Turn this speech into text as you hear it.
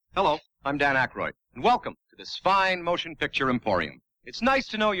Hello, I'm Dan Aykroyd, and welcome to this fine motion picture emporium. It's nice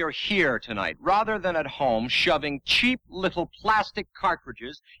to know you're here tonight, rather than at home shoving cheap little plastic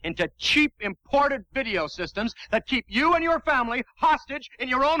cartridges into cheap imported video systems that keep you and your family hostage in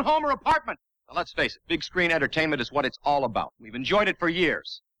your own home or apartment. Now, let's face it, big screen entertainment is what it's all about. We've enjoyed it for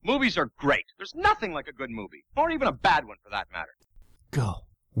years. Movies are great. There's nothing like a good movie, or even a bad one for that matter. Go.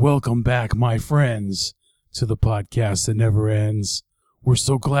 Welcome back, my friends, to the podcast that never ends. We're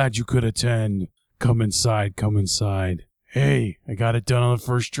so glad you could attend. Come inside, come inside. Hey, I got it done on the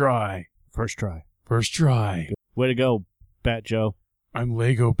first try. First try. First try. Way to go, Bat Joe. I'm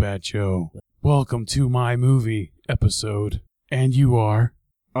Lego Bat Joe. Welcome to my movie episode. And you are?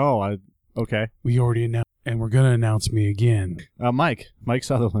 Okay. We already announced, and we're going to announce me again. Mike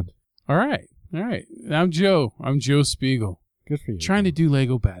Sutherland. All right. I'm Joe. I'm Joe Spiegel. Good for you. Trying to do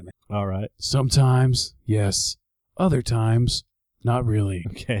Lego Batman. All right. Sometimes, yes. Other times, not really.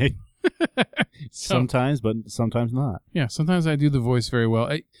 Okay. Sometimes, but sometimes not. Yeah, sometimes I do the voice very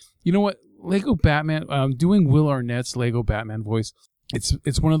well. You know what? Lego Batman, doing Will Arnett's Lego Batman voice,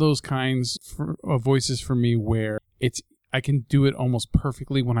 it's one of those kinds of voices for me where I can do it almost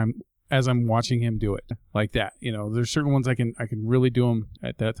perfectly as I'm watching him do it, like that. You know, there's certain ones I can really do them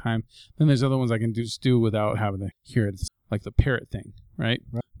at that time. Then there's other ones I can just do without having to hear it, like the parrot thing, right?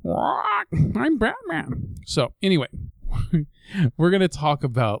 I'm Batman. So anyway, we're gonna talk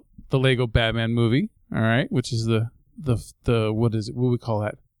about the Lego Batman movie, all right, which is the what is it? What do we call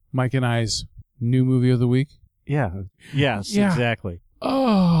that? Mike and I's new movie of the week. Yeah. Yes. Yeah. Exactly.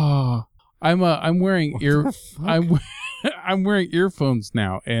 Oh, I'm wearing I'm wearing earphones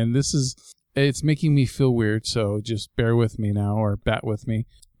now, and it's making me feel weird. So just bear with me now, or bat with me,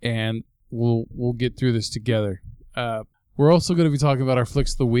 and we'll get through this together. We're also going to be talking about our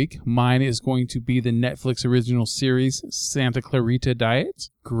flicks of the week. Mine is going to be the Netflix original series, Santa Clarita Diet.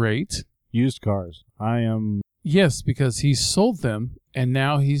 Great. Used cars. Yes, because he sold them, and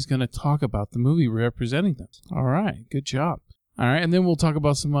now he's going to talk about the movie representing them. All right. Good job. All right. And then we'll talk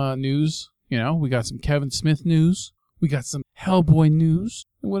about some news. You know, we got some Kevin Smith news. We got some Hellboy news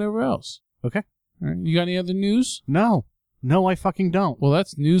and whatever else. Okay. All right. You got any other news? No, I fucking don't. Well,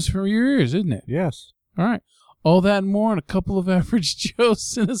 that's news for your ears, isn't it? Yes. All right. All that and more on a couple of Average Joe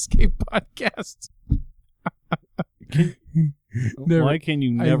Cinescape podcasts. Why can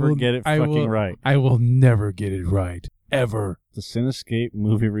you never get it fucking right? I will never get it right. Ever. The Cinescape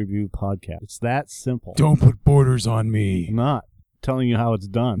Movie Review Podcast. It's that simple. Don't put borders on me. I'm not telling you how it's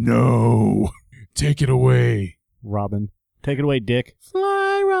done. No. Take it away. Robin. Take it away, Dick.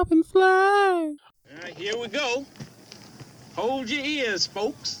 Fly, Robin, fly. All right, here we go. Hold your ears,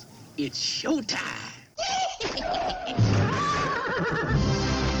 folks. It's showtime.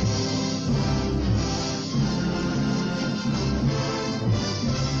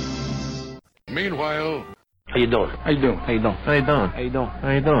 Meanwhile, how you doing? how you doing? How you doing? How you doing? How you doing? How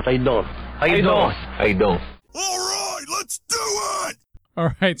you doing? How you doing? How you doing? How you doing? All right, let's do it!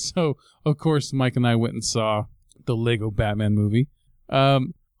 All right, so, of course, Mike and I went and saw the Lego Batman movie.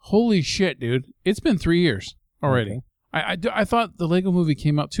 Holy shit, dude. It's been 3 years already. Okay. I thought the Lego movie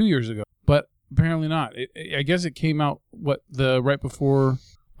came out 2 years ago, but apparently not. I guess it came out, right before,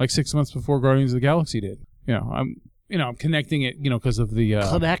 like 6 months before Guardians of the Galaxy did. I'm connecting it, because of the...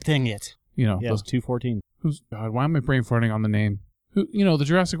 Connecting it. Yeah, those 214. God, why am I brain farting on the name? The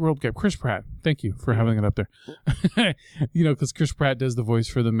Jurassic World guy, Chris Pratt. Thank you for having it up there. Because Chris Pratt does the voice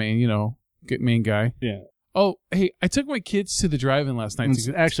for the main guy. Yeah. Oh, hey, I took my kids to the drive-in last night. It's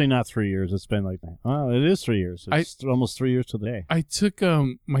actually not 3 years. It's been it is 3 years. It's almost 3 years to the day. I took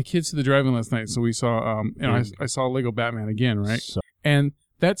my kids to the drive-in last night, so we saw, I saw Lego Batman again, right? And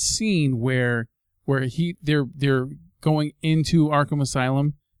that scene where they're going into Arkham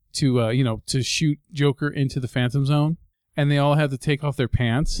Asylum to shoot Joker into the Phantom Zone, and they all had to take off their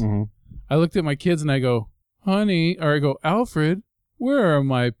pants. Mm-hmm. I looked at my kids and I go, Alfred, where are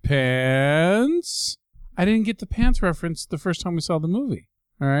my pants? I didn't get the pants reference the first time we saw the movie.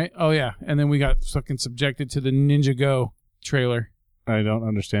 All right. Oh, yeah. And then we got fucking subjected to the Ninjago trailer. I don't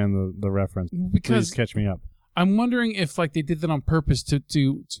understand the reference. Because please catch me up. I'm wondering if they did that on purpose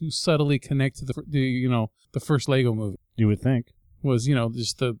to subtly connect to the first Lego movie. You would think. Was,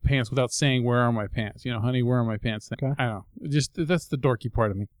 just the pants without saying, where are my pants? Honey, where are my pants? Okay. I don't know. Just, that's the dorky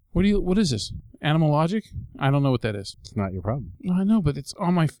part of me. What is this? Animal Logic? I don't know what that is. It's not your problem. No, I know, but it's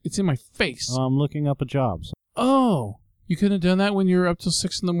in my face. I'm looking up a job. So. Oh, you couldn't have done that when you were up till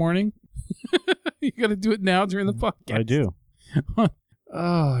 6 a.m? You got to do it now during the podcast. I do.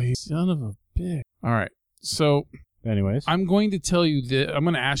 Oh, you son of a bitch. All right. So, anyways, I'm going to tell you that I'm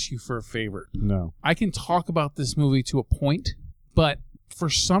going to ask you for a favor. No. I can talk about this movie to a point, but for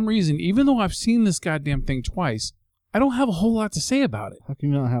some reason, even though I've seen this goddamn thing twice, I don't have a whole lot to say about it. How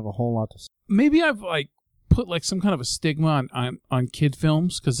can you not have a whole lot to say? Maybe I've like put like some kind of a stigma on kid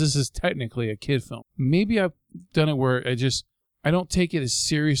films, because this is technically a kid film. Maybe I've done it where I don't take it as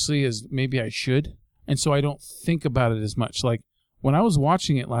seriously as maybe I should, and so I don't think about it as much. Like when I was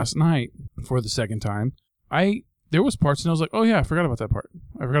watching it last night for the second time, there was parts and I was like, oh yeah, I forgot about that part.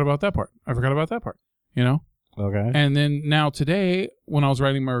 I forgot about that part. I forgot about that part. You know? Okay. And then now today, when I was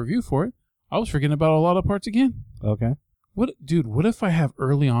writing my review for it, I was forgetting about a lot of parts again. Okay. What if I have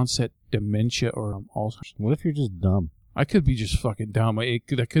early onset dementia or Alzheimer's? What if you're just dumb? I could be just fucking dumb.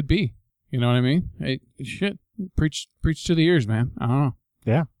 That could be. You know what I mean? Shit. Preach to the ears, man. I don't know.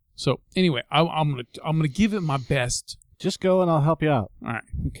 Yeah. So anyway, I'm gonna give it my best. Just go and I'll help you out. All right.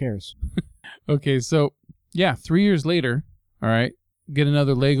 Who cares? Okay, so yeah, 3 years later, all right, get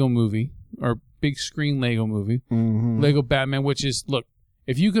another Lego movie or big screen Lego movie, Lego Batman, which is, look,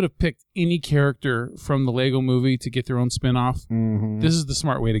 if you could have picked any character from the Lego movie to get their own spin-off, this is the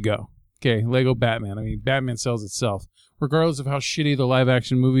smart way to go. Okay, Lego Batman. I mean, Batman sells itself. Regardless of how shitty the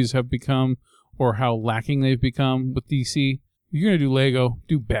live-action movies have become or how lacking they've become with DC, you're going to do Lego,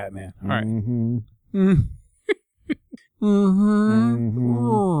 do Batman. All right.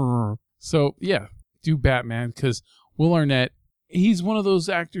 So, yeah, do Batman, because Will Arnett, he's one of those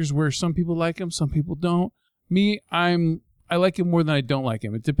actors where some people like him, some people don't. Me, I like him more than I don't like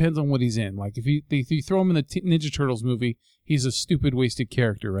him. It depends on what he's in. Like, if you throw him in the Ninja Turtles movie, he's a stupid, wasted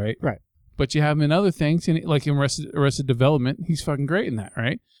character, right? Right. But you have him in other things, like in Arrested Development, he's fucking great in that,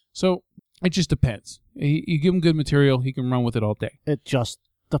 right? So, it just depends. You give him good material, he can run with it all day. It just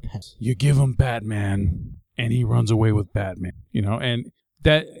depends. You give him Batman, and he runs away with Batman, you know? And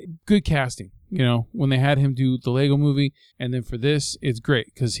that, good casting, you know? When they had him do the Lego movie, and then for this, it's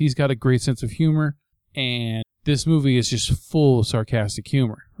great, because he's got a great sense of humor, and this movie is just full of sarcastic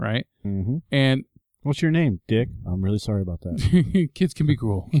humor, right? Mm-hmm. And what's your name, Dick? I'm really sorry about that. Kids can be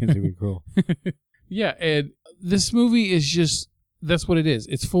cruel. Kids can be cruel. Yeah, and this movie is just, that's what it is.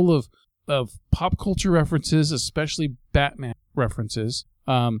 It's full of pop culture references, especially Batman references.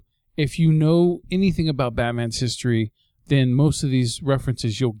 If you know anything about Batman's history, then most of these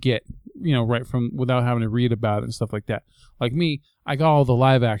references you'll get, you know, right from, without having to read about it and stuff like that. Like me, I got all the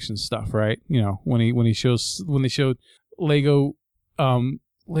live action stuff, right? You know, when they showed Lego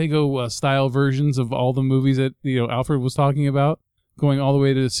style versions of all the movies that, you know, Alfred was talking about, going all the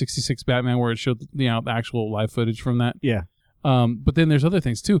way to the 66 Batman where it showed, you know, the actual live footage from that. Yeah. But then there's other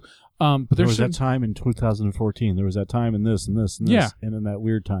things too. But there was that time in 2014. There was that time in this and this and this. Yeah. And then that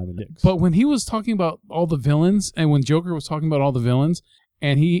weird time in Dix. But when he was talking about all the villains, and when Joker was talking about all the villains,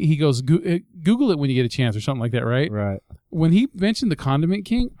 and he goes, Google it when you get a chance or something like that, right? Right. When he mentioned the Condiment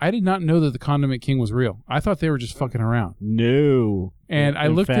King, I did not know that the Condiment King was real. I thought they were just fucking around. No. And I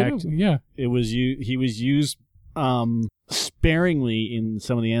looked at it. Yeah. It was he was used sparingly in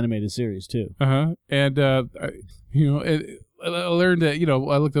some of the animated series too. And you know, I learned that, you know,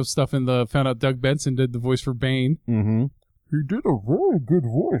 I looked up stuff and found out Doug Benson did the voice for Bane. Mm-hmm. He did a very good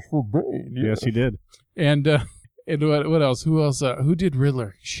voice for Bane. Yeah. Yes, he did. And what else? Who else? Who did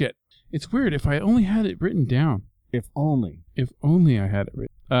Riddler? Shit. It's weird. If I only had it written down. If only I had it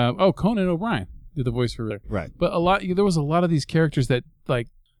written. Conan O'Brien did the voice for Riddler. Right. But there was a lot of these characters that, like,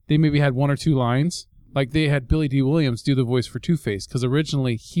 they maybe had one or two lines. Like, they had Billy D. Williams do the voice for Two-Face, because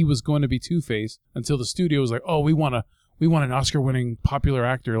originally he was going to be Two-Face until the studio was like, oh, we want an Oscar-winning popular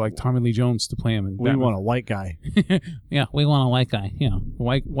actor like Tommy Lee Jones to play him. And we want a white guy. Yeah, we want a white guy. You know,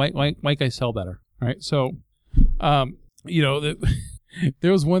 white guys sell better, right? So, you know,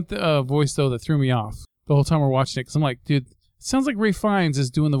 there was one voice though that threw me off the whole time we're watching it, because I'm like, dude, it sounds like Ralph Fiennes is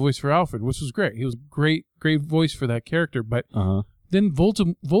doing the voice for Alfred, which was great. He was great voice for that character. But then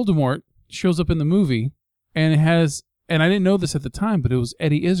Voldemort shows up in the movie, and and I didn't know this at the time, but it was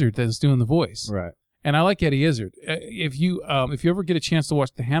Eddie Izzard that was doing the voice. Right. And I like Eddie Izzard. If you ever get a chance to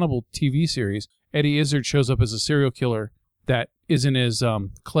watch the Hannibal TV series, Eddie Izzard shows up as a serial killer that isn't as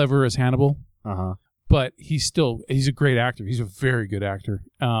clever as Hannibal. But he's a great actor. He's a very good actor.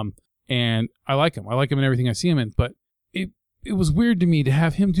 And I like him. I like him in everything I see him in. But it was weird to me to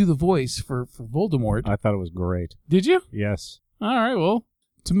have him do the voice for Voldemort. I thought it was great. Did you? Yes. All right. Well,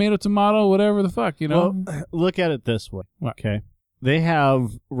 tomato, whatever the fuck, you know? Well, look at it this way. What? Okay. They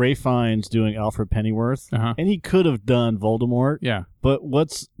have Ralph Fiennes doing Alfred Pennyworth, and he could have done Voldemort. Yeah. But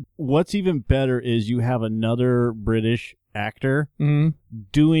what's even better is you have another British actor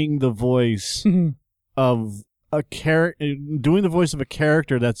doing the voice of a character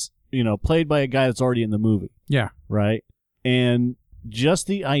that's, you know, played by a guy that's already in the movie. Yeah. Right? And just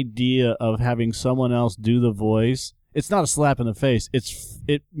the idea of having someone else do the voice it's not a slap in the face.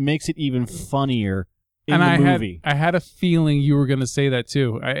 It makes it even funnier in and the movie. I had a feeling you were going to say that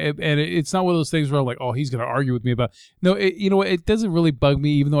too. It's not one of those things where I'm like, oh, he's going to argue with me about. No, you know what? It doesn't really bug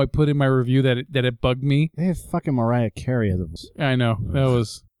me, even though I put in my review that it bugged me. They have fucking Mariah Carey as a voice. I know that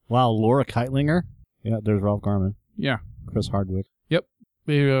was. Wow, Laura Keitlinger. Yeah, there's Ralph Garman. Yeah, Chris Hardwick. Yep.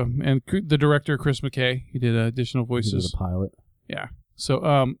 And the director Chris McKay. He did additional voices. He did a pilot. Yeah. So,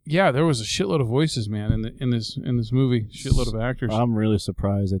 there was a shitload of voices, man, in this movie. Shitload of actors. I'm really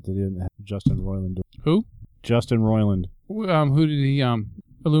surprised that they didn't have Justin Roiland. Who? Justin Roiland. Who did he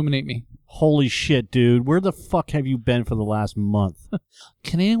illuminate me? Holy shit, dude! Where the fuck have you been for the last month?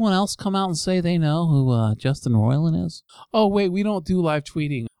 Can anyone else come out and say they know who Justin Roiland is? Oh wait, we don't do live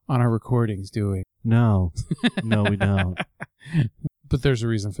tweeting on our recordings, do we? No, we don't. But there's a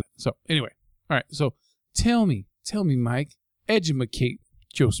reason for that. So anyway, all right. So tell me, Mike. Edumacate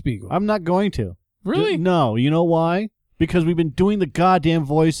Joe Spiegel. I'm not going to. Really? No. You know why? Because we've been doing the goddamn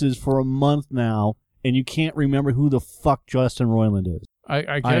voices for a month now, and you can't remember who the fuck Justin Roiland is.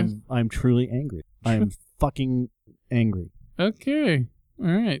 I guess. I'm truly angry. I am fucking angry. Okay. All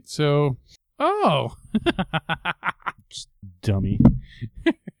right. So, Dummy.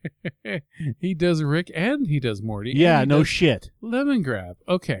 He does Rick and he does Morty. Yeah, no shit. Lemongrab.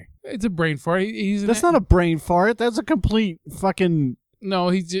 Okay. It's a brain fart. That's not a brain fart. That's a complete fucking...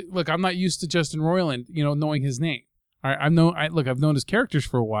 No, look, I'm not used to Justin Roiland, knowing his name. All right, I've known his characters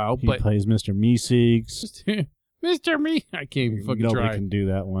for a while, He but... plays Mr. Meeseeks. Mr. Me. I can't even fucking Nobody try. can do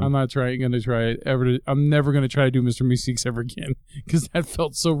that one. I'm not going to try it ever. I'm never going to try to do Mr. Meeseeks ever again because that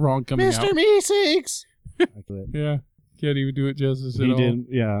felt so wrong coming out. Mr. Meeseeks! Yeah. Can't even do it justice at all. He did,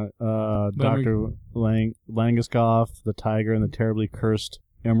 yeah. Dr. Langeskov, The Tiger and the Terribly Cursed,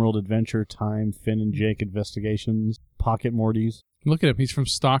 Emerald Adventure Time, Finn and Jake Investigations, Pocket Mortys. Look at him. He's from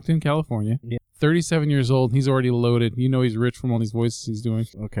Stockton, California. Yeah. 37 years old. He's already loaded. He's rich from all these voices he's doing.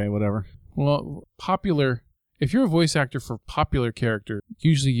 Okay, whatever. Well, popular. If you're a voice actor for popular character,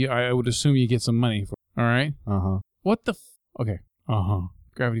 usually I would assume you get some money for it. All right? Uh-huh. What the Okay. Uh-huh.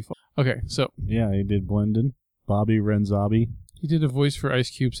 Gravity Falls. Okay, so. Yeah, he did Blendon. Bobby Renzabi. He did a voice for Ice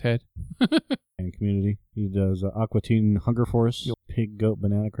Cube's head. And Community. He does Aqua Teen Hunger Force, Pig, Goat,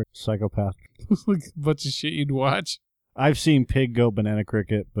 Banana Cricket, Psychopath. Like a bunch of shit you'd watch. I've seen Pig, Goat, Banana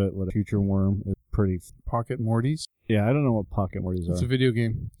Cricket, but what a Future Worm is pretty... Pocket Mortys? Yeah, I don't know what Pocket Mortys are. It's a video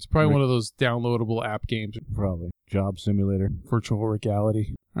game. It's probably one of those downloadable app games. Probably. Job Simulator. Virtual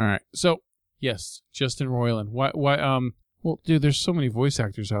reality. All right. So, yes, Justin Roiland. Why, well, dude, there's so many voice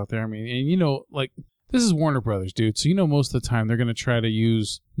actors out there. I mean, and this is Warner Brothers, dude. So most of the time they're going to try to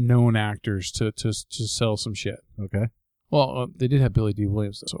use known actors to sell some shit. Okay. Well, they did have Billy D.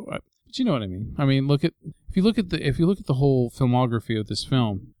 Williams, so but you know what I mean. I mean, if you look at the whole filmography of this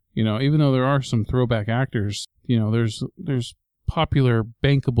film, even though there are some throwback actors, there's popular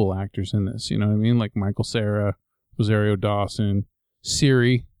bankable actors in this. You know what I mean? Like Michael Cera, Rosario Dawson,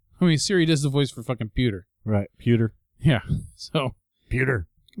 Siri. I mean, Siri does the voice for fucking Pewter. Right, Pewter. Yeah. So Pewter.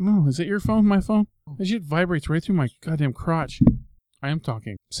 No, is it your phone? My phone? That shit vibrates right through my goddamn crotch. I am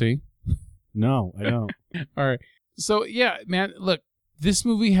talking. See? No, I don't. All right. So, yeah, man, look, this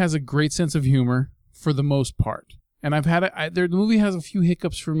movie has a great sense of humor for the most part. And the movie has a few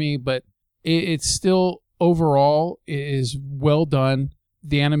hiccups for me, but it's still, overall, it is well done.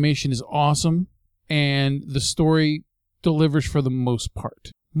 The animation is awesome, and the story delivers for the most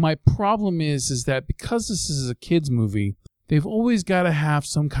part. My problem is that because this is a kid's movie, they've always got to have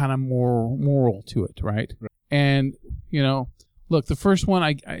some kind of moral to it, right? And, look, the first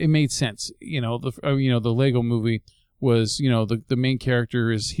one, it made sense. The Lego movie was, the main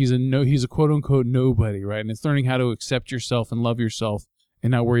character is, he's a quote unquote nobody, right? And it's learning how to accept yourself and love yourself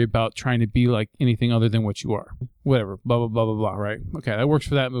and not worry about trying to be like anything other than what you are. Whatever, blah, blah, blah, blah, blah, right? Okay, that works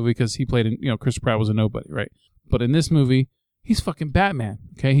for that movie because he played, Chris Pratt was a nobody, right? But in this movie, he's fucking Batman,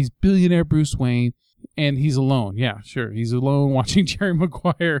 okay? He's billionaire Bruce Wayne. And he's alone. Yeah, sure. He's alone watching Jerry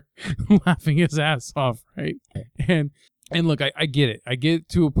Maguire laughing his ass off, right? And look, I get it. I get it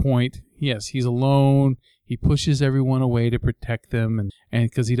to a point. Yes, he's alone. He pushes everyone away to protect them and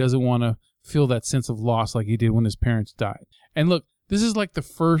because he doesn't want to feel that sense of loss like he did when his parents died. And look, this is like the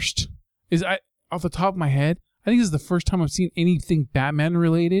first, off the top of my head, I think this is the first time I've seen anything Batman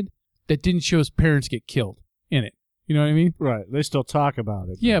related that didn't show his parents get killed in it. You know what I mean? Right. They still talk about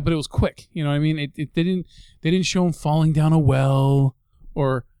it. Yeah, but it was quick. You know what I mean? They didn't show him falling down a well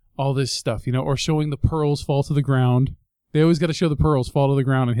or all this stuff, or showing the pearls fall to the ground. They always got to show the pearls fall to the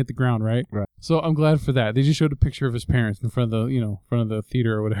ground and hit the ground, right? Right. So I'm glad for that. They just showed a picture of his parents in front of the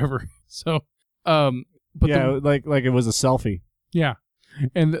theater or whatever. So, but yeah, like it was a selfie. Yeah,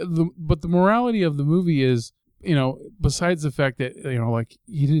 and but the morality of the movie is besides the fact that, like,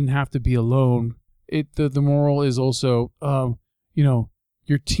 he didn't have to be alone, the moral is also,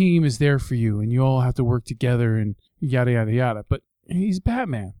 your team is there for you and you all have to work together and yada, yada, yada. But he's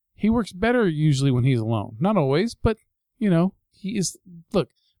Batman. He works better usually when he's alone. Not always, but, he is, look,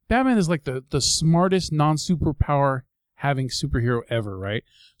 Batman is like the smartest non-superpower having superhero ever, right?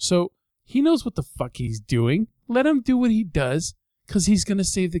 So he knows what the fuck he's doing. Let him do what he does, because he's going to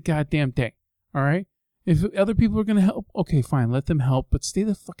save the goddamn day, all right? If other people are going to help, okay, fine, let them help, but stay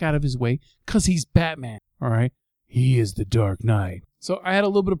the fuck out of his way, because he's Batman, all right? He is the Dark Knight. So I had a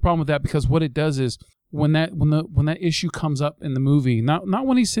little bit of problem with that, because what it does is when that issue comes up in the movie, not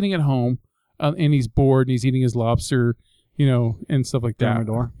when he's sitting at home and he's bored and he's eating his lobster, and stuff like that.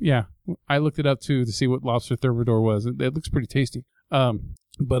 Thermidor? Yeah. I looked it up, too, to see what lobster thermidor was. It looks pretty tasty.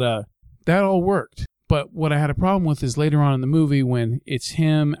 But that all worked. But what I had a problem with is later on in the movie when it's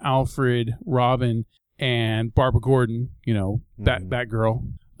him, Alfred, Robin, and Barbara Gordon,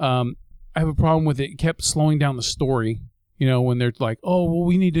 Batgirl. I have a problem with it. It kept slowing down the story, when they're like, oh, well,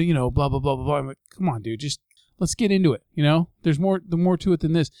 we need to, blah, blah, blah, blah, blah. I'm like, come on, dude, just let's get into it, There's more to it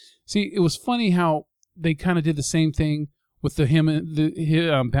than this. See, it was funny how they kind of did the same thing with Batman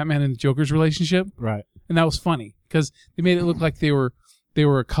and the Joker's relationship. Right. And that was funny because they made it look like they were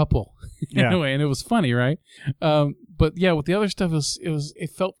a couple anyway, and it was funny, right? But yeah, with the other stuff,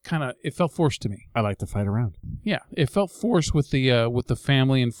 it felt forced to me. I like to fight around. Yeah, it felt forced with the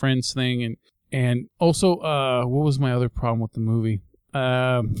family and friends thing, and also what was my other problem with the movie?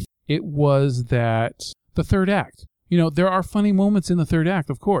 It was that the third act. There are funny moments in the third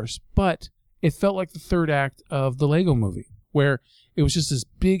act, of course, but it felt like the third act of the Lego movie, where it was just this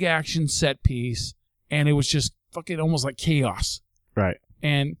big action set piece, and it was just fucking almost like chaos. Right.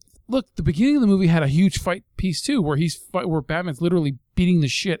 And look, the beginning of the movie had a huge fight piece too, where where Batman's literally beating the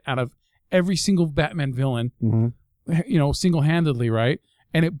shit out of every single Batman villain, single-handedly, right?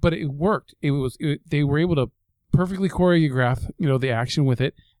 But it worked. They were able to perfectly choreograph, the action with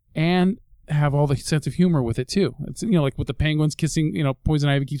it, and have all the sense of humor with it too. It's like with the penguins kissing, Poison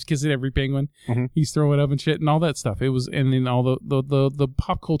Ivy keeps kissing every penguin. Mm-hmm. He's throwing up and shit and all that stuff. It was, and then all the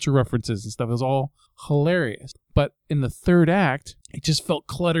pop culture references and stuff. It was all hilarious. But in the third act, it just felt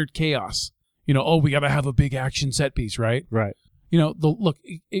cluttered chaos. We got to have a big action set piece, right? Right.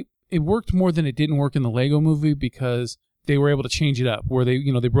 It worked more than it didn't work in the Lego movie because they were able to change it up where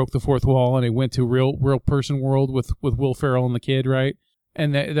they broke the fourth wall and they went to real person world with Will Ferrell and the kid, right?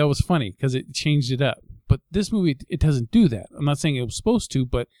 And that was funny because it changed it up. But this movie, it doesn't do that. I'm not saying it was supposed to,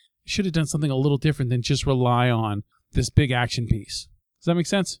 but it should have done something a little different than just rely on this big action piece. Does that make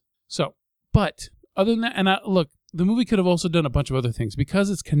sense? So, but other than that, and look, the movie could have also done a bunch of other things. Because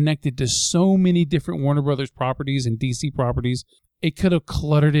it's connected to so many different Warner Brothers properties and DC properties, it could have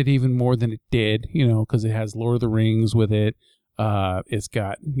cluttered it even more than it did, because it has Lord of the Rings with it. It's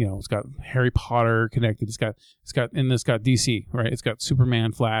got Harry Potter connected. It's got DC, right? It's got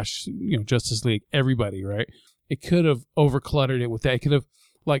Superman, Flash, Justice League, everybody, right? It could have overcluttered it with that. It could have,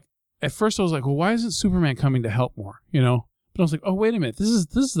 like, at first I was like, well, why isn't Superman coming to help more? But I was like, oh, wait a minute, this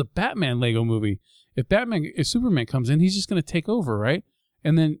is the Batman Lego movie. If Superman comes in, he's just going to take over, right?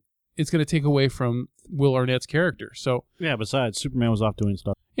 And then it's going to take away from Will Arnett's character. So yeah, besides, Superman was off doing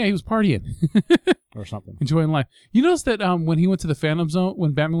stuff. Yeah, he was partying. Or something. Enjoying life. You notice that when Batman went to the Phantom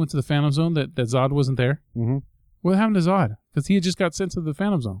Zone, that Zod wasn't there? Mm-hmm. What happened to Zod? Because he had just got sent to the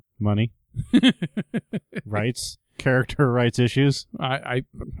Phantom Zone. Money. Rights. Character rights issues. I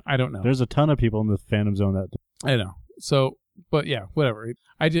don't know. There's a ton of people in the Phantom Zone that... I know. So, but yeah, whatever.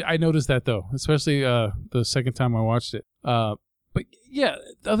 I noticed that, though, especially the second time I watched it. But yeah,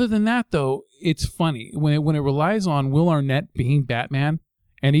 other than that, though, it's funny. When it relies on Will Arnett being Batman,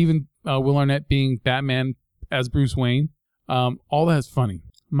 and even Will Arnett being Batman as Bruce Wayne, all that's funny.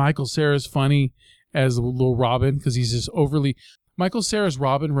 Michael Cera's funny as little Robin because he's just overly. Michael Cera's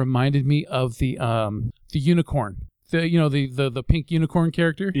Robin reminded me of the unicorn, the pink unicorn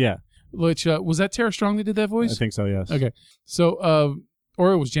character. Yeah. Which was that Tara Strong that did that voice? I think so. Yes. Okay. So,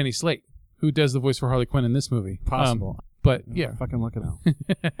 or it was Jenny Slate who does the voice for Harley Quinn in this movie. Possible. But yeah, fucking look it out.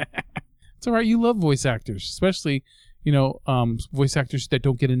 It's all right. You love voice actors, especially voice actors that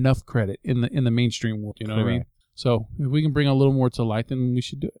don't get enough credit in the mainstream world. You know what I mean? So if we can bring a little more to light, then we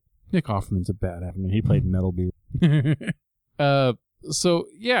should do it. Nick Offerman's a bad actor. I mean, he played Metal Beard. So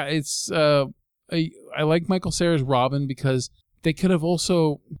yeah, it's I like Michael Cera's Robin because they could have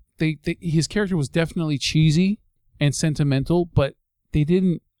also his character was definitely cheesy and sentimental, but they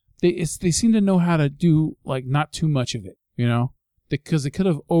didn't. They seem to know how to do like not too much of it, because they could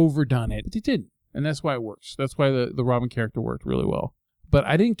have overdone it, but they didn't, and that's why it works. That's why the Robin character worked really well. But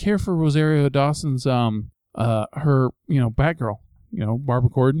I didn't care for Rosario Dawson's her, Batgirl, Barbara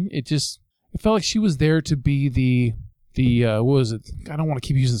Gordon. It felt like she was there to be the what was it? I don't want to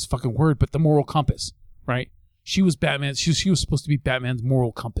keep using this fucking word, but the moral compass, right? She was Batman. She was supposed to be Batman's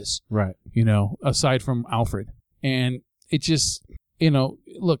moral compass, right? Aside from Alfred, and it just,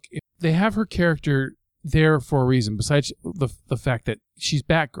 look, if they have her character there for a reason, besides the fact that she's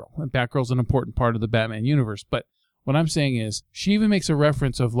Batgirl, and Batgirl's an important part of the Batman universe. But what I'm saying is, she even makes a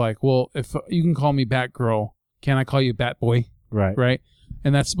reference of like, well, if you can call me Batgirl, can I call you Batboy? Right. Right.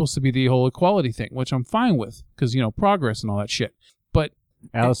 And that's supposed to be the whole equality thing, which I'm fine with, because, progress and all that shit. But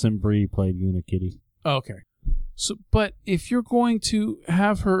Alison Brie played Unikitty. Okay. So, but if you're going to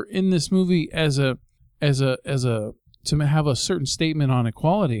have her in this movie to have a certain statement on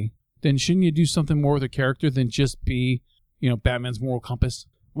equality, then shouldn't you do something more with her character than just be, Batman's moral compass?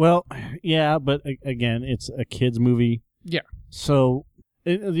 Well, yeah, but again, it's a kids movie. Yeah. So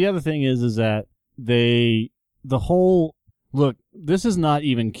the other thing is that look, this is not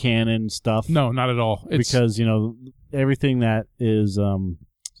even canon stuff. No, not at all. Because everything that is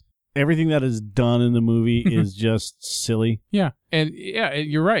done in the movie is just silly. Yeah, and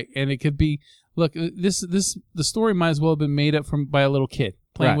you're right. And it could be, look, the story might as well have been made up by a little kid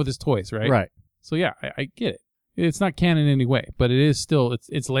playing with his toys, right? Right. So yeah, I get it. It's not canon in any way, but it is still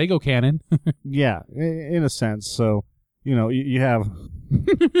it's Lego canon. Yeah, in a sense. So you have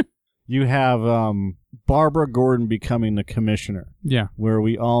Barbara Gordon becoming the commissioner. Yeah, where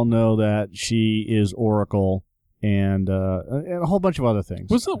we all know that she is Oracle. And a whole bunch of other things.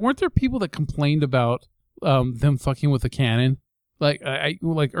 Weren't there people that complained about them fucking with the canon? Like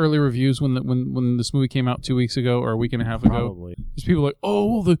like early reviews when this movie came out 2 weeks ago or a week and a half ago. Probably. There's people like,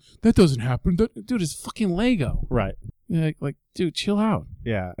 oh, well, that doesn't happen. Dude, it's fucking Lego. Right. Like, dude, chill out.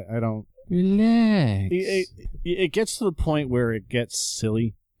 Yeah, I don't. Relax. It gets to the point where it gets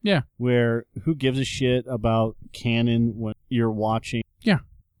silly. Yeah. Where who gives a shit about canon when you're watching? Yeah.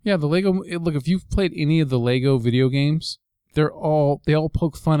 Yeah, the Lego. Look, if you've played any of the Lego video games, they all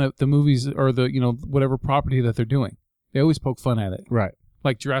poke fun at the movies or the whatever property that they're doing. They always poke fun at it. Right.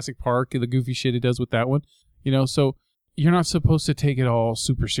 Like Jurassic Park, the goofy shit it does with that one. So you're not supposed to take it all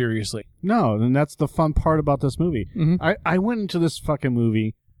super seriously. No, and that's the fun part about this movie. Mm-hmm. I went into this fucking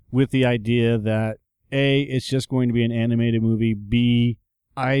movie with the idea that A, it's just going to be an animated movie. B,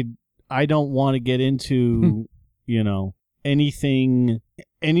 I don't want to get into anything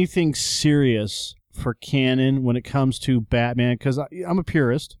serious for canon when it comes to Batman, because I'm a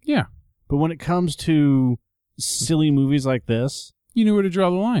purist. Yeah. But when it comes to silly movies like this, you knew where to draw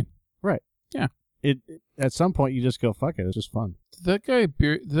the line. Right. Yeah. It at some point you just go, fuck it, it's just fun. That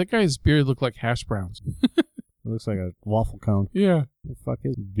guy's beard looked like hash browns. It looks like a waffle cone. Yeah. The fuck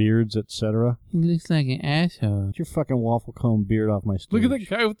is beards, etc. He looks like an asshole. Get your fucking waffle cone beard off my stage. Look at that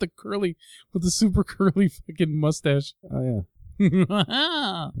guy with the super curly fucking mustache. Oh yeah.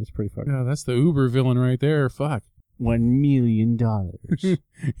 That's pretty fucking. Yeah, that's the Uber villain right there. Fuck. $1 million.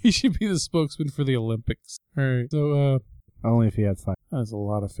 He should be the spokesman for the Olympics. All right. So only if he had 5. That's a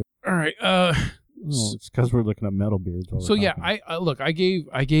lot of. All right. It's because we're looking at metal beards. So yeah, I gave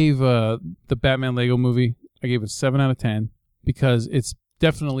the Batman Lego movie. I gave it 7 out of 10 because it's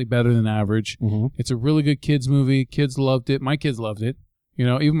definitely better than average. Mm-hmm. It's a really good kids movie. Kids loved it. My kids loved it.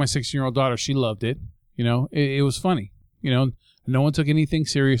 Even my 16-year-old daughter, she loved it. It was funny. No one took anything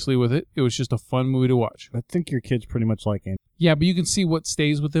seriously with it. It was just a fun movie to watch. I think your kids pretty much like it. Yeah, but you can see what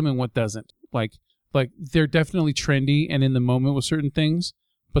stays with them and what doesn't. Like they're definitely trendy and in the moment with certain things,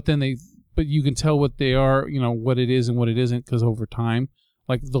 but you can tell what they are, what it is and what it isn't, because over time,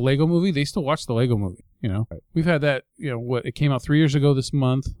 like the Lego movie, they still watch the Lego movie. Right. We've had that. It came out 3 years ago this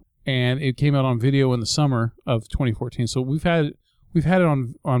month, and it came out on video in the summer of 2014. So we've had it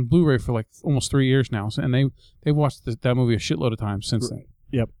on Blu-ray for like almost 3 years now, and they've watched that movie a shitload of times since then.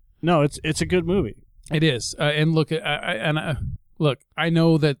 Yep. No, it's a good movie. It is. And look, I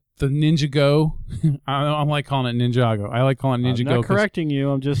know that the Ninjago, I don't like calling it Ninjago. I like calling it Ninjago. I'm not correcting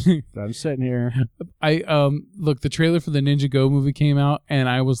you. I'm sitting here. Look, the trailer for the Ninjago movie came out, and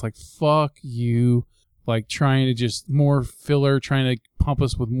I was like, fuck you. Like trying to just more filler, trying to pump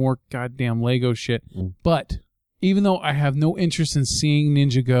us with more goddamn Lego shit. Mm. But even though I have no interest in seeing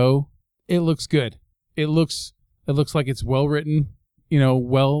Ninjago, it looks good. It looks like it's well written,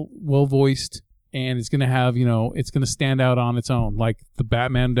 well voiced, and it's gonna have, it's gonna stand out on its own, like the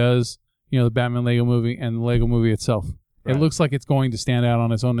Batman does, the Batman Lego movie and the Lego movie itself. Right. It looks like it's going to stand out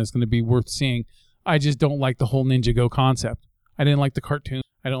on its own. And it's going to be worth seeing. I just don't like the whole Ninjago concept. I didn't like the cartoon.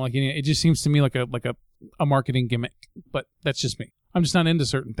 I don't like any. It just seems to me like a marketing gimmick. But that's just me. I'm just not into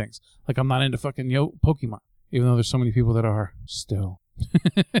certain things. Like I'm not into fucking Pokemon, even though there's so many people that are still.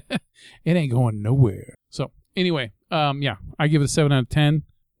 It ain't going nowhere. So anyway, yeah, I give it a 7 out of 10.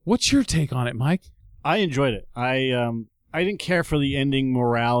 What's your take on it, Mike? I enjoyed it. I didn't care for the ending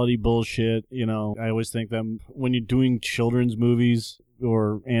morality bullshit. You know, I always think that when you're doing children's movies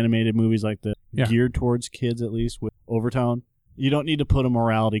or animated movies like that, geared towards kids at least with overtone, you don't need to put a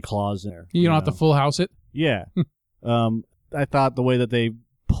morality clause in there. You don't have to full house it? Yeah. I thought the way that they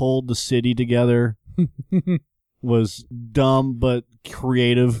pulled the city together was dumb but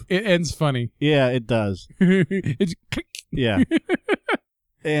creative. It ends funny. Yeah, it does. It's click. Yeah.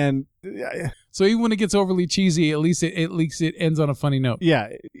 And so even when it gets overly cheesy, at least it ends on a funny note. yeah,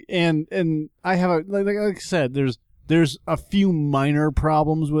 and I have a like I said, there's a few minor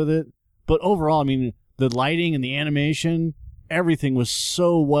problems with it, but overall, I mean, the lighting and the animation, everything was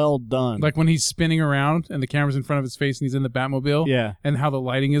so well done. Like when he's spinning around and the camera's in front of his face and he's in the Batmobile. Yeah. And how the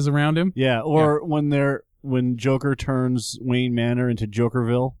lighting is around him. Yeah, or when Joker turns Wayne Manor into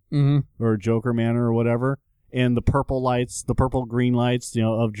Jokerville, or Joker Manor or whatever, and the purple lights, the purple green lights,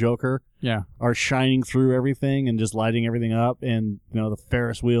 of Joker, are shining through everything and just lighting everything up, and the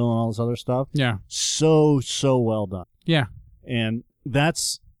Ferris wheel and all this other stuff. Yeah. So well done. Yeah. And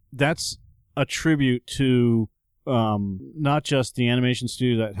that's a tribute to not just the animation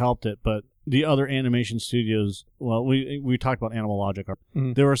studio that helped it, but the other animation studios. Well, we talked about Animal Logic.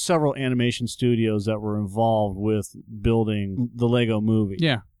 There were several animation studios that were involved with building the Lego movie.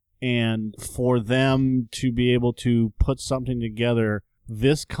 Yeah. And for them to be able to put something together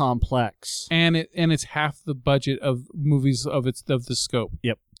this complex, and it's half the budget of movies of the scope.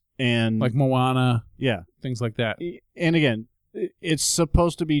 Yep. And like Moana. Yeah. Things like that. And again, it's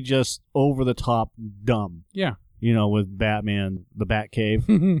supposed to be just over the top dumb. Yeah. With Batman, the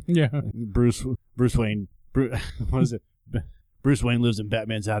Batcave. Yeah. Bruce Wayne. What is it? Bruce Wayne lives in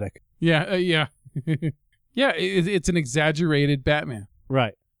Batman's attic. Yeah. Yeah. Yeah. It's an exaggerated Batman.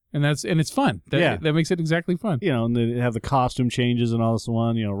 Right. And it's fun. That makes it exactly fun. And they have the costume changes and all this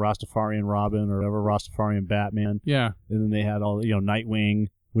one, Rastafarian Robin or whatever, Rastafarian Batman. Yeah. And then they had all, Nightwing,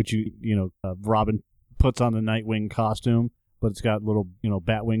 which Robin puts on the Nightwing costume, but it's got little,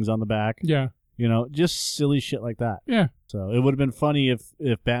 bat wings on the back. Yeah. Just silly shit like that. Yeah. So it would have been funny if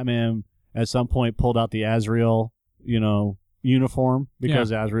Batman at some point pulled out the Azrael, uniform,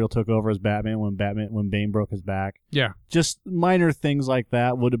 because Azrael took over as Batman when Bane broke his back. Yeah. Just minor things like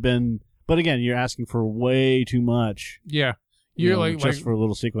that would have been, but again, you're asking for way too much. Yeah. You're just for a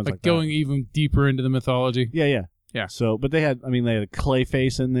little sequence like going that. even deeper into the mythology. Yeah. Yeah. So, but they had a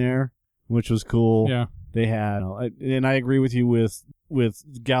Clayface in there, which was cool. Yeah. They had, and I agree with you with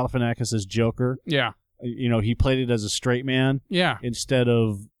Galifianakis as Joker. Yeah. He played it as a straight man. Yeah. Instead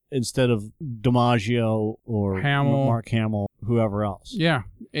of DiMaggio or Hamill. Mark Hamill, whoever else. Yeah.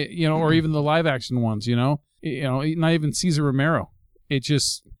 Or even the live action ones, not even Cesar Romero.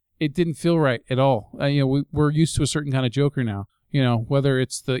 It didn't feel right at all. We're used to a certain kind of Joker now, whether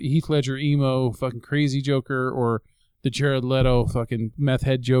it's the Heath Ledger emo fucking crazy Joker or the Jared Leto fucking meth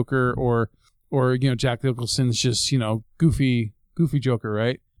head Joker or Jack Nicholson's just, goofy Joker,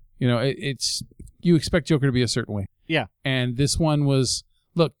 right? It's you expect Joker to be a certain way. Yeah. And this one was,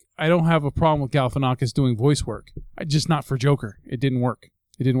 look, I don't have a problem with Galifianakis doing voice work. Just not for Joker. It didn't work.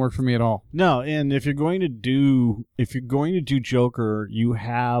 It didn't work for me at all. No, and if you're going to do Joker, you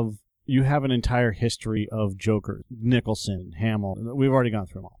have an entire history of Joker. Nicholson, Hamill. We've already gone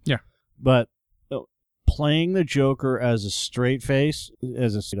through them all. Yeah. But playing the Joker as a straight face,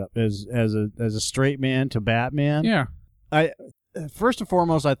 as a straight man to Batman. Yeah. First and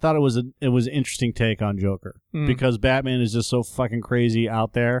foremost, I thought it was an interesting take on Joker because Batman is just so fucking crazy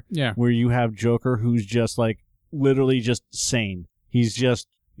out there. Yeah. Where you have Joker who's just literally just sane. He's just,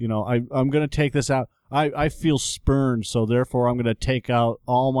 I'm going to take this out. I feel spurned, so therefore I'm going to take out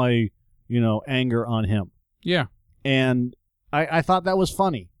all my, anger on him. Yeah. And I thought that was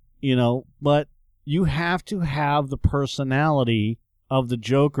funny, but you have to have the personality of the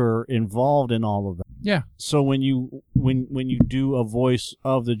Joker involved in all of that. Yeah. So when you do a voice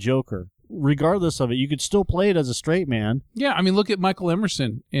of the Joker, regardless of it, you could still play it as a straight man. Yeah, I mean, look at Michael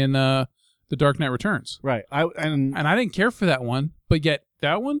Emerson in The Dark Knight Returns. Right. And I didn't care for that one, but yet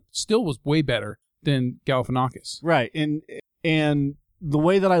that one still was way better than Galifianakis. Right. And the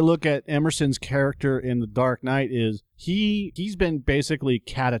way that I look at Emerson's character in The Dark Knight is he's been basically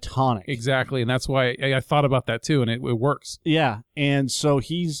catatonic. Exactly, and that's why I thought about that too, and it works. Yeah, and so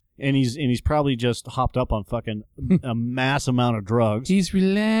he's probably just hopped up on fucking a mass amount of drugs. He's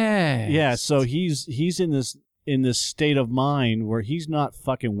relaxed. Yeah, so he's in this state of mind where he's not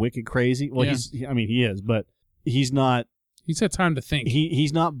fucking wicked crazy. Well, yeah. He is, but he's not. He's had time to think.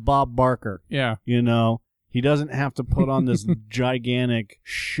 He's not Bob Barker. Yeah. He doesn't have to put on this gigantic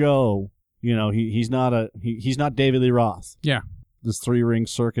show. You know, he's not David Lee Roth. Yeah. This 3-ring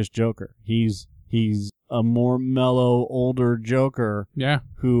circus Joker. He's a more mellow, older Joker. Yeah.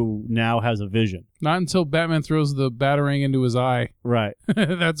 Who now has a vision. Not until Batman throws the Batarang into his eye. Right.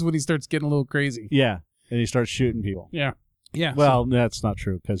 That's when he starts getting a little crazy. Yeah. And he starts shooting people. Yeah. Yeah. Well, that's not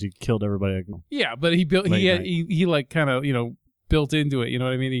true because he killed everybody. Yeah, but he built. He like kind of built into it. You know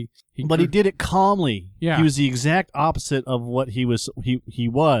what I mean? But he did it calmly. Yeah. He was the exact opposite of what he was. He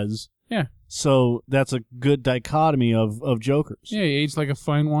was. Yeah. So that's a good dichotomy of Jokers. Yeah, he aged like a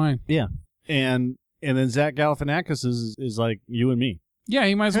fine wine. Yeah. And then Zach Galifianakis is like you and me. Yeah,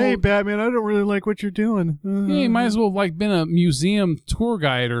 he might as well. Hey, Batman, I don't really like what you're doing. Yeah, he might as well like been a museum tour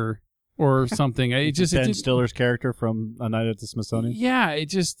guide or something. It just Ben Stiller's character from A Night at the Smithsonian. Yeah, it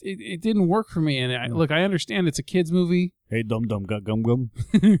didn't work for me. And look, I understand it's a kids movie. Hey, dum dum got gum gum.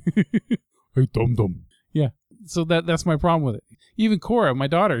 Hey, dum dum. Yeah. So that's my problem with it. Even Cora, my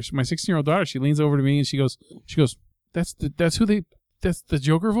 16-year-old daughter, she leans over to me and she goes, that's the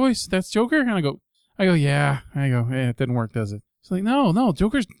Joker voice? That's Joker? And I go, yeah. It didn't work, does it? She's like, no,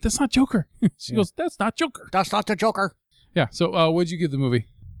 that's not Joker. She goes, that's not Joker. That's not the Joker. Yeah. So what'd you give the movie?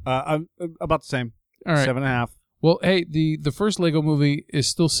 I'm about the same. All right. 7.5. Well, hey, the first Lego movie is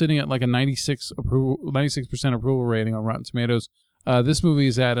still sitting at like a 96% approval rating on Rotten Tomatoes. This movie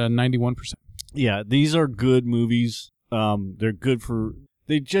is at a 91%. Yeah, these are good movies. They're good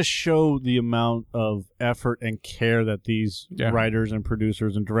they just show the amount of effort and care that these writers and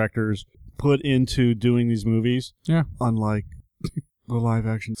producers and directors put into doing these movies. Yeah. Unlike the live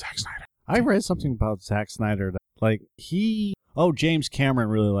action Zack Snyder. I read something about Zack Snyder that, James Cameron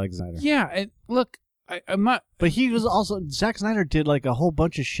really likes Snyder. Yeah, and look, I'm not... But he was also... Zack Snyder did like a whole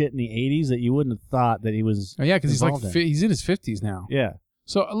bunch of shit in the 80s that you wouldn't have thought that he was... Oh, yeah, because he's in his 50s now. Yeah.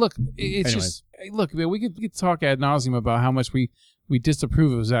 So, look, it's just... Look, man, we could talk ad nauseum about how much we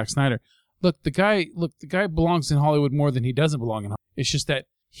disapprove of Zack Snyder. Look, the guy belongs in Hollywood more than he doesn't belong in Hollywood. It's just that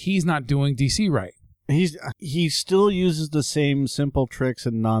he's not doing DC right. He still uses the same simple tricks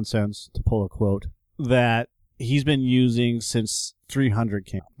and nonsense, to pull a quote, that he's been using since 300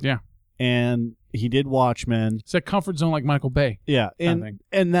 came. Yeah. And he did Watchmen. It's a comfort zone like Michael Bay. Yeah, and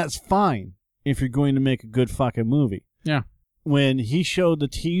that's fine if you're going to make a good fucking movie. Yeah. When he showed the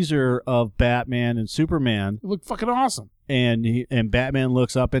teaser of Batman and Superman, it looked fucking awesome. And Batman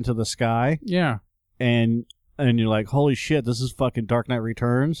looks up into the sky. Yeah. And you're like, holy shit, this is fucking Dark Knight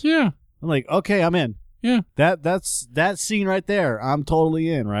Returns. Yeah. I'm like, okay, I'm in. Yeah. That's that scene right there. I'm totally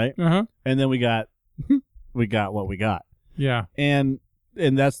in, right? Uh-huh. And then we got what we got. Yeah. And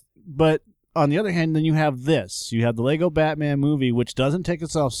that's, but on the other hand, then you have this. You have the Lego Batman movie, which doesn't take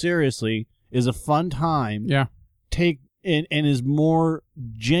itself seriously, is a fun time. Yeah. And is more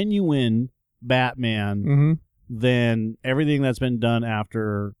genuine Batman than everything that's been done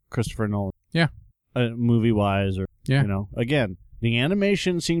after Christopher Nolan. Yeah. Movie-wise, or, again, the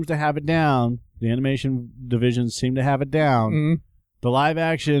animation seems to have it down. The animation divisions seem to have it down. Mm-hmm. The live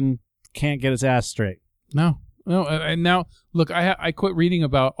action can't get its ass straight. No. And now, look, I quit reading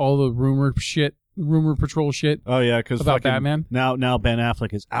about all the rumor patrol shit. Oh yeah, because about Batman. Now Ben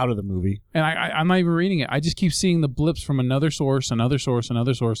Affleck is out of the movie, and I'm not even reading it. I just keep seeing the blips from another source,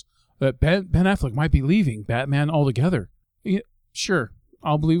 that Ben Affleck might be leaving Batman altogether. Yeah, sure,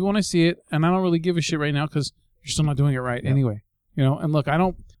 I'll believe it when I see it, and I don't really give a shit right now because you're still not doing it right anyway. And look,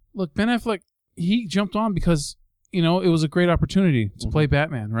 Ben Affleck, he jumped on because it was a great opportunity to play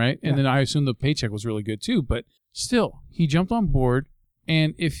Batman, right? And then I assume the paycheck was really good too, but still, he jumped on board.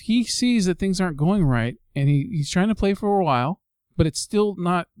 And if he sees that things aren't going right, and he's trying to play for a while, but it's still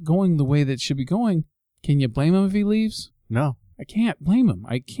not going the way that it should be going, can you blame him if he leaves? No. I can't blame him.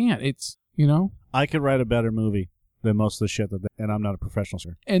 I can't. It's, I could write a better movie than most of the shit and I'm not a professional,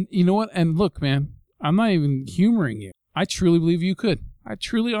 sir. And you know what? And look, man, I'm not even humoring you. I truly believe you could. I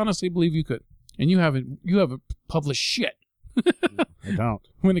truly, honestly believe you could. And you haven't published shit. I don't.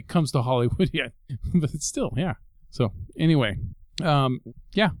 When it comes to Hollywood yet. But it's still, yeah. So, anyway.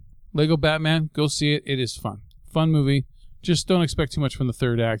 Lego Batman, go see it. It is fun movie. Just don't expect too much from the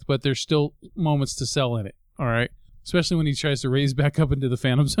third act, but there's still moments to sell in it. All right, especially when he tries to raise back up into the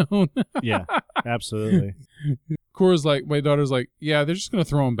Phantom Zone. Yeah, absolutely. Cora's like, my daughter's like, yeah, they're just gonna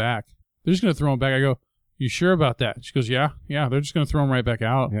throw him back. I go, you sure about that? She goes, yeah, they're just gonna throw him right back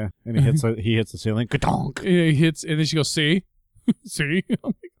out. Yeah, and he hits the ceiling. Ka-donk. He hits, and then she goes, see. I'm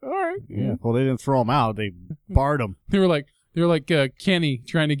like, all right. Yeah. Well, they didn't throw him out. They barred him. They were like Kenny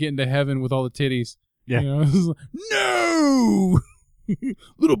trying to get into heaven with all the titties. Yeah. No!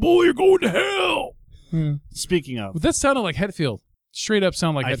 Little boy, you're going to hell! Yeah. Speaking of... But that sounded like Hetfield. Straight up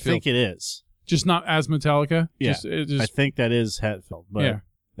sound like Hetfield. I think it is. Just not as Metallica? Yeah. Just, I think that is Hetfield, but Yeah.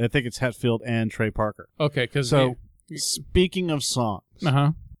 I think it's Hetfield and Trey Parker. okay, because... So, speaking of songs,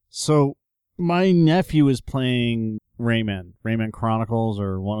 Uh-huh. so my nephew is playing Rayman Chronicles,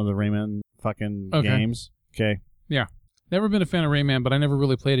 or one of the Rayman fucking Okay. games. Okay. Never been a fan of Rayman, but I never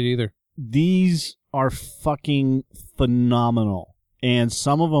really played it either. These are fucking phenomenal. And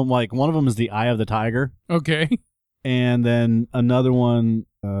some of them, like, one of them is the Eye of the Tiger. Okay. And then another one,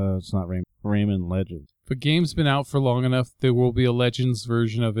 it's not Rayman Legends. If a game's been out for long enough, there will be a Legends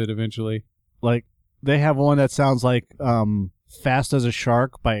version of it eventually. Like, they have one that sounds like Fast as a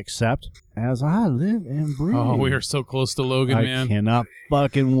Shark by Accept. As I live and breathe. Oh, we are so close to Logan, I man. cannot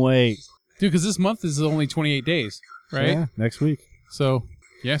fucking wait. Dude, because this month is only 28 days, right? Yeah, next week. So,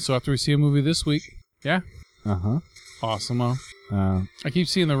 yeah, so after we see a movie this week, yeah, Uh-huh. awesome. Uh, I keep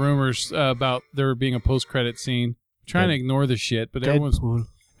seeing the rumors about there being a post-credit scene. I'm trying to ignore the shit, but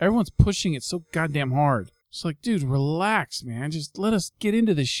everyone's pushing it so goddamn hard. It's like, dude, relax, man. Just let us get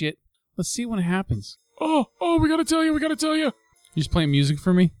into this shit. Let's see what happens. Oh, we gotta tell you. You just playing music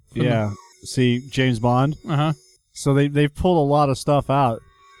for me? Yeah. See, James Bond. Uh-huh. So they've pulled a lot of stuff out.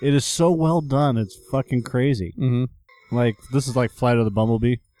 It is so well done. It's fucking crazy. Mm-hmm. Like, this is like Flight of the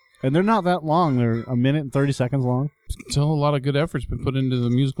Bumblebee. And they're not that long. They're a minute and 30 seconds long. Still a lot of good effort's been put into the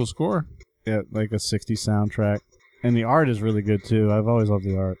musical score. Yeah, like a 60 soundtrack. And the art is really good, too. I've always loved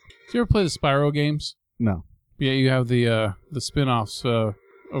the art. Did you ever play the Spyro games? No. Yeah, you have the spin-offs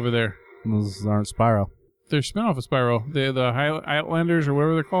over there. Those aren't Spyro. They're spin-off of Spyro. They're the Outlanders or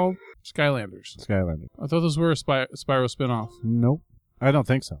whatever they're called. Skylanders. Skylander. I thought those were a Spyro spin-off. Nope. I don't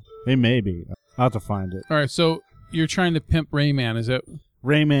think so. They may be. I'll have to find it. All right, so you're trying to pimp Rayman, is that...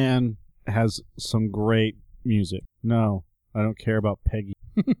 Rayman has some great music. No, I don't care about Peggy.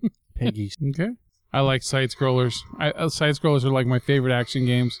 Peggy. Okay. I like side-scrollers. Side-scrollers are like my favorite action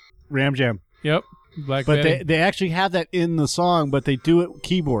games. Ram Jam. Yep. Black But Betty. they actually have that in the song, but they do it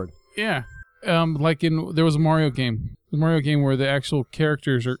keyboard. Yeah. Like there was a Mario game. The Mario game where the actual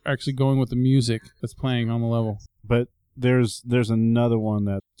characters are actually going with the music that's playing on the level. But there's another one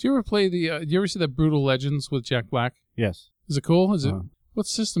that... Do you ever play do you ever see that Brutal Legends with Jack Black? Yes. Is it cool? What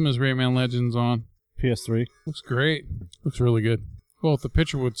system is Rayman Legends on? PS3. Looks great. Looks really good. Well, if the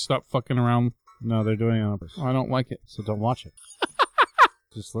picture would stop fucking around. No, they're doing it on purpose. I don't like it. So don't watch it.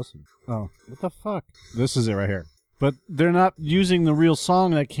 Just listen. Oh, what the fuck? This is it right here. But they're not using the real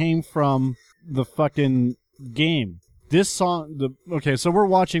song that came from the fucking game. This song... Okay, so we're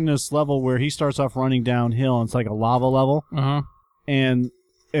watching this level where he starts off running downhill, and it's like a lava level. Uh-huh. And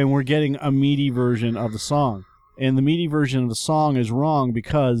we're getting a meaty version of the song. And the meaty version of the song is wrong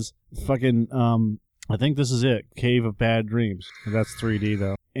because fucking, I think this is it. Cave of Bad Dreams. That's 3D,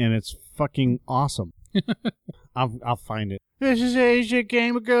 though. And it's fucking awesome. I'll find it. This is Asia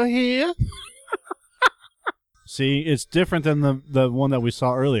Gamer Girl here. See, it's different than the one that we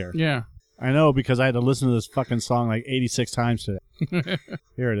saw earlier. Yeah. I know, because I had to listen to this fucking song like 86 times today.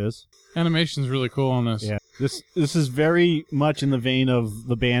 Here it is. Animation's really cool on this. Yeah. This is very much in the vein of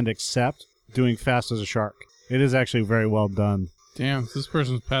the band Accept doing Fast as a Shark. It is actually very well done. Damn, this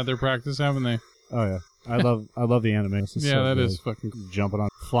person's had their practice, haven't they? Oh yeah, I love the animation. Yeah, that is fucking jumping on,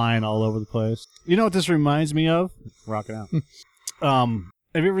 flying all over the place. You know what this reminds me of? Rock it out.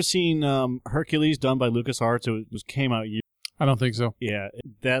 Have you ever seen Hercules done by LucasArts? It came out years. I don't think so. Yeah,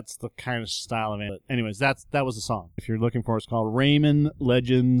 that's the kind of style of it. Anyways, that was the song. If you're looking for it, it's called Rayman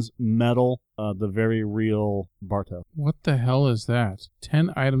Legends Metal, the very real Barto. What the hell is that?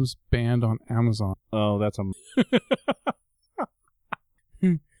 10 items banned on Amazon. Oh, that's a...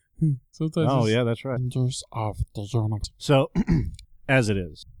 Sometimes oh, yeah, that's right. Of the genre. So, as it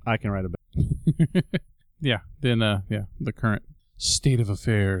is, I can write a bit. Yeah, then, the current state of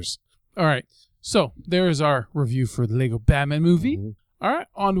affairs. All right, so there is our review for the Lego Batman movie. Mm-hmm. All right,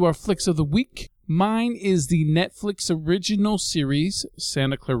 on to our flicks of the week. Mine is the Netflix original series,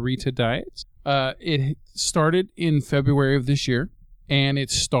 Santa Clarita Diet. It started in February of this year, and it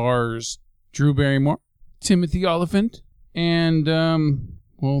stars Drew Barrymore, Timothy Olyphant, and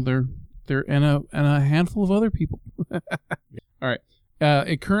they're and a handful of other people. All right,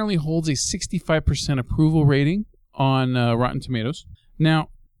 it currently holds a 65% approval rating on Rotten Tomatoes. Now,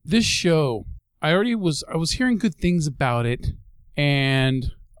 this show, I was hearing good things about it,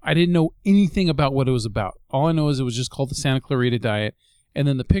 and I didn't know anything about what it was about. All I know is it was just called the Santa Clarita Diet, and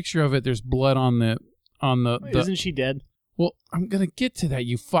then the picture of it, there's blood on the. Isn't she dead? Well, I'm gonna get to that,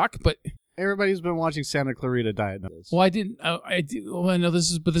 you fuck. But everybody's been watching Santa Clarita Diet. Well, I didn't. Well, I know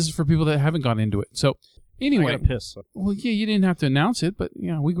this is for people that haven't gone into it. So anyway, I gotta piss. So. Well, yeah, you didn't have to announce it, but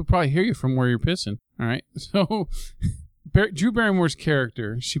we could probably hear you from where you're pissing. All right, so Drew Barrymore's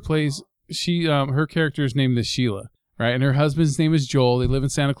character, she plays her character's name is Sheila, right? And her husband's name is Joel. They live in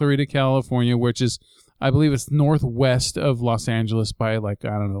Santa Clarita, California, which is, I believe it's northwest of Los Angeles by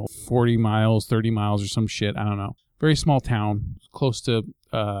 40 miles, 30 miles or some shit. I don't know. Very small town, close to,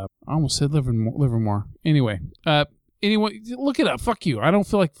 I almost said Livermore. Anyway, look it up. Fuck you. I don't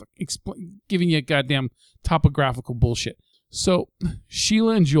feel like giving you goddamn topographical bullshit. So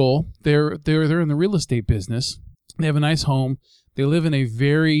Sheila and Joel, they're in the real estate business. They have a nice home. They live in a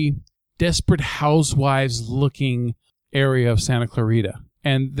very Desperate Housewives looking area of Santa Clarita.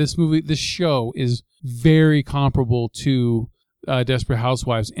 And this show is very comparable to Desperate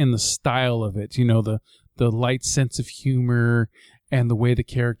Housewives in the style of it. You know, the light sense of humor and the way the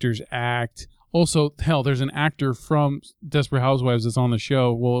characters act. Also, hell, there's an actor from Desperate Housewives that's on the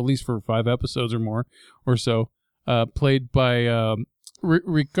show, well, at least for 5 episodes or more or so, played by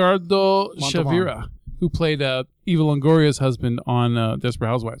Ricardo Chavira, who played Eva Longoria's husband on Desperate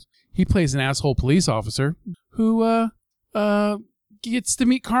Housewives. He plays an asshole police officer who gets to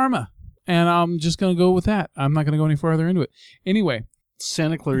meet karma. And I'm just going to go with that. I'm not going to go any further into it. Anyway.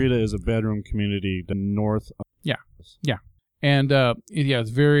 Santa Clarita is a bedroom community north of... Yeah. And, it's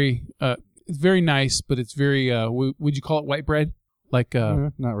very nice, but it's very, would you call it white bread? Like,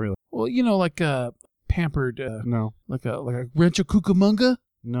 not really. Well, you know, like pampered... no. Like a Rancho Cucamonga?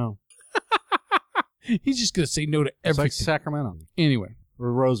 No. He's just going to say no to everything. It's like Sacramento. Anyway.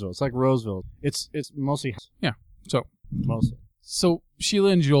 Or Roseville. It's like Roseville. It's mostly... Yeah. So... Mostly. So Sheila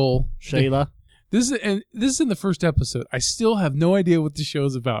and Joel... Shayla. This is in the first episode. I still have no idea what the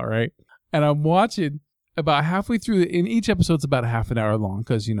show's about, right? And I'm watching about halfway through, and each episode's about a half an hour long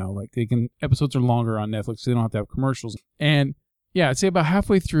because, you know, like episodes are longer on Netflix. So they don't have to have commercials. And yeah, I'd say about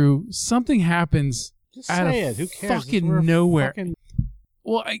halfway through, something happens out of Who cares? fucking nowhere.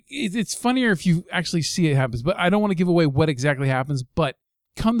 Well, it's funnier if you actually see it happens, but I don't want to give away what exactly happens. But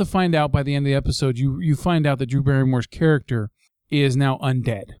come to find out by the end of the episode, you find out that Drew Barrymore's character is now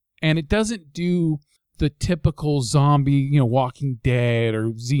undead. And it doesn't do the typical zombie, you know, Walking Dead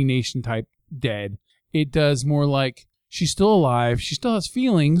or Z Nation type dead. It does more like she's still alive, she still has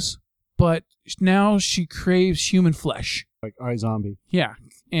feelings, but now she craves human flesh. Like iZombie. Yeah.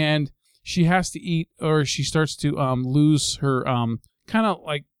 And she has to eat, or she starts to lose her kind of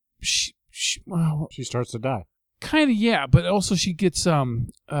like she starts to die. Kind of, yeah, but also she gets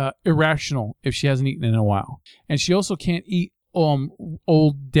irrational if she hasn't eaten in a while. And she also can't eat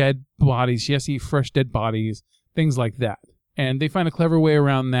old dead bodies. She has to eat fresh dead bodies, things like that. And they find a clever way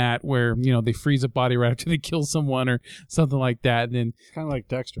around that where, you know, they freeze a body right after they kill someone or something like that. And then it's kind of like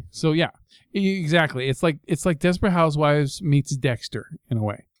Dexter. So yeah, exactly. It's like Desperate Housewives meets Dexter in a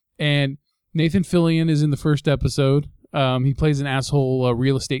way. And Nathan Fillion is in the first episode. He plays an asshole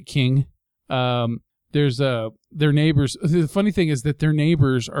real estate king. There's their neighbors. The funny thing is that their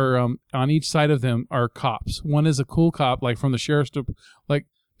neighbors are on each side of them are cops. One is a cool cop, like from the sheriff's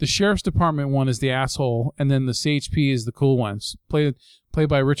the sheriff's department. One is the asshole, and then the CHP is the cool ones, played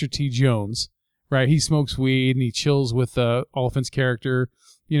by Richard T. Jones. Right, he smokes weed and he chills with Oliphant's character,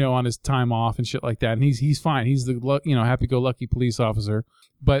 you know, on his time off and shit like that. And he's fine. He's the happy-go-lucky police officer.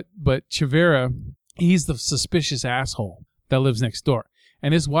 But Chavera, he's the suspicious asshole that lives next door.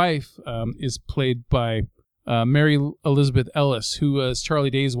 And his wife is played by Mary Elizabeth Ellis, who is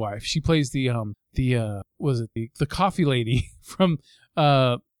Charlie Day's wife. She plays the coffee lady from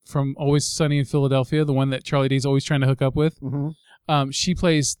Always Sunny in Philadelphia, the one that Charlie Day's always trying to hook up with. Mm-hmm. She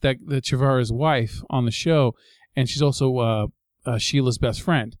plays the Chavera's wife on the show, and she's also Sheila's best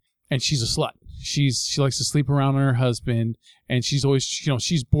friend. And she's a slut. She likes to sleep around on her husband, and she's always, you know,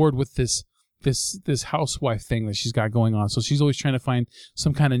 she's bored with this housewife thing that she's got going on. So she's always trying to find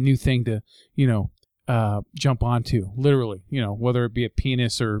some kind of new thing to, you know, jump onto, literally, you know, whether it be a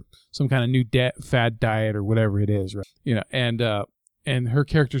penis or some kind of new fad diet or whatever it is, right? You know, and her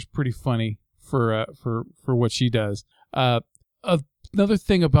character's pretty funny for what she does. Another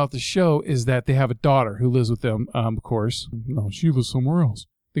thing about the show is that they have a daughter who lives with them, of course. No, she lives somewhere else.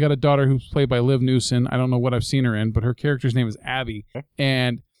 They got a daughter who's played by Liv Newson. I don't know what I've seen her in, but her character's name is Abby.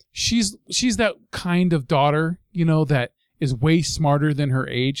 And she's that kind of daughter, you know, that is way smarter than her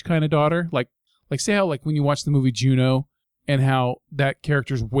age kind of daughter. Like say how like when you watch the movie Juno and how that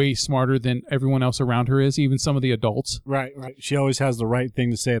character's way smarter than everyone else around her is, even some of the adults. Right. She always has the right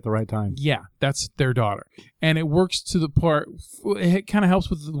thing to say at the right time. Yeah, that's their daughter. And it works to the part, it kind of helps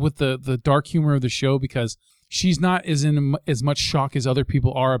with the dark humor of the show because she's not as much shock as other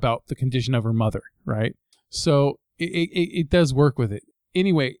people are about the condition of her mother, right? So it does work with it.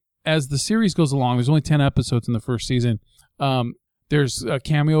 Anyway, as the series goes along, there's only 10 episodes in the first season. There's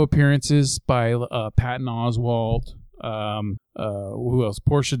cameo appearances by Patton Oswalt, Who else?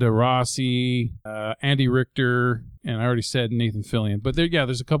 Portia de Rossi, Andy Richter, and I already said Nathan Fillion. But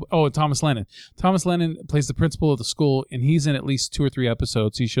there's a couple. Oh, and Thomas Lennon. Thomas Lennon plays the principal of the school, and he's in at least 2 or 3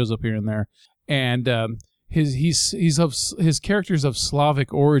 episodes. He shows up here and there, and his character's of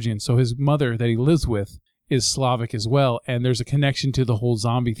Slavic origin. So his mother that he lives with is Slavic as well, and there's a connection to the whole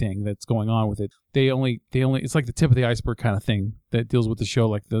zombie thing that's going on with it. They only it's like the tip of the iceberg kind of thing that deals with the show,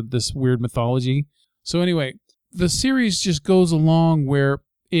 like this weird mythology. So anyway, the series just goes along where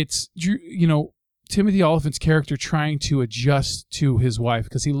it's, you know, Timothy Olyphant's character trying to adjust to his wife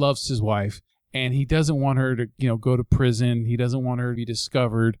because he loves his wife and he doesn't want her to, you know, go to prison. He doesn't want her to be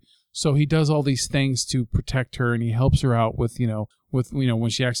discovered. So he does all these things to protect her, and he helps her out with when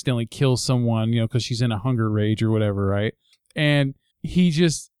she accidentally kills someone, you know, because she's in a hunger rage or whatever, right? And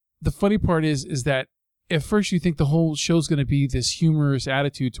the funny part is that at first you think the whole show's going to be this humorous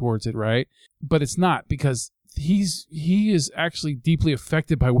attitude towards it, right? But it's not, because he is actually deeply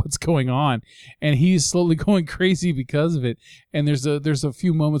affected by what's going on, and he's slowly going crazy because of it. And there's a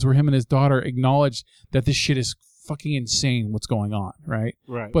few moments where him and his daughter acknowledge that this shit is fucking insane what's going on, right?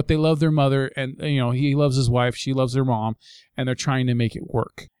 Right. But they love their mother, and you know, he loves his wife, she loves her mom, and they're trying to make it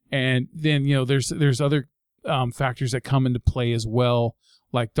work. And then, you know, there's other factors that come into play as well,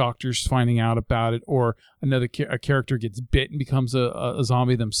 like doctors finding out about it, or a character gets bit and becomes a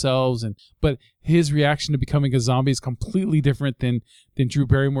zombie themselves, but his reaction to becoming a zombie is completely different than Drew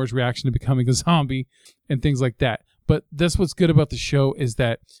Barrymore's reaction to becoming a zombie, and things like that. But that's what's good about the show, is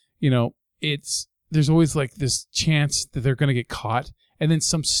that, you know, there's always like this chance that they're going to get caught, and then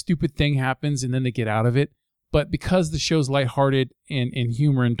some stupid thing happens and then they get out of it. But because the show's lighthearted and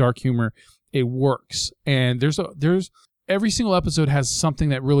humor and dark humor, it works. And there's every single episode has something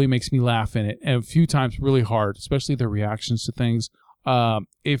that really makes me laugh in it, and a few times really hard, especially their reactions to things.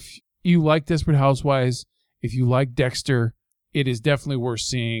 If you like Desperate Housewives, if you like Dexter, it is definitely worth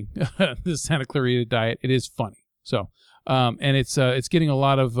seeing. The Santa Clarita Diet. It is funny. So, and it's getting a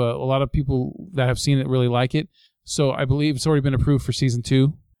lot of people that have seen it really like it. So I believe it's already been approved for season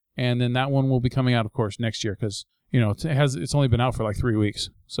 2, and then that one will be coming out, of course, next year, because, you know, it's only been out for like 3 weeks.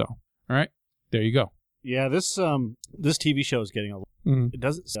 So, all right, there you go. Yeah, this TV show is getting it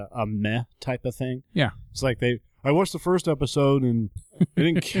doesn't a meh type of thing. Yeah, it's like I watched the first episode and I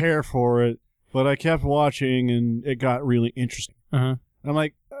didn't care for it, but I kept watching and it got really interesting. Uh-huh. I'm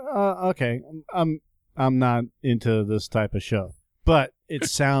like, okay, I'm not into this type of show, but it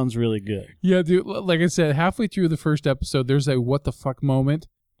sounds really good. Yeah, dude. Like I said, halfway through the first episode, there's a what the fuck moment,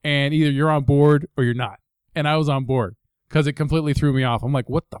 and either you're on board or you're not. And I was on board, because it completely threw me off. I'm like,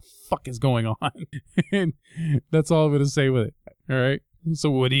 what the fuck is going on? And that's all I'm going to say with it. All right.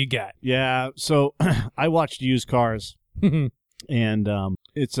 So what do you got? Yeah. So I watched Used Cars, and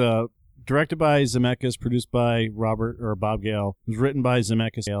it's directed by Zemeckis, produced by Bob Gale. It was written by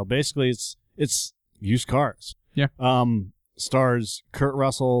Zemeckis. Basically, it's Used Cars. Yeah. Stars Kurt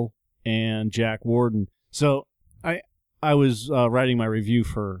Russell and Jack Warden. So I was writing my review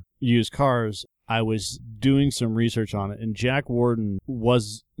for Used Cars. I was doing some research on it, and Jack Warden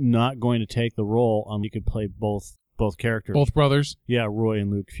was not going to take the role he could play both characters. Both brothers? Yeah, Roy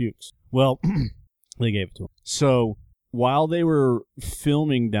and Luke Fuchs. Well, they gave it to him. So while they were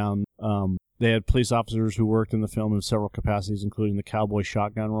filming down, they had police officers who worked in the film in several capacities, including the cowboy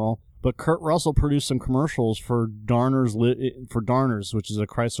shotgun role. But Kurt Russell produced some commercials for Darner's, which is a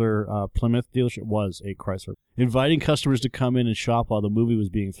Chrysler Plymouth dealership. Was a Chrysler, inviting customers to come in and shop while the movie was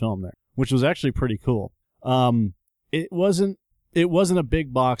being filmed there, which was actually pretty cool. It wasn't a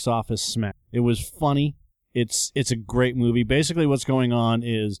big box office smash. It was funny. It's a great movie. Basically, what's going on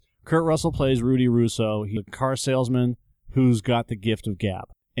is Kurt Russell plays Rudy Russo. He's a car salesman who's got the gift of gab,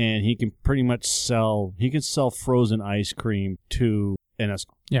 and he can pretty much sell frozen ice cream to an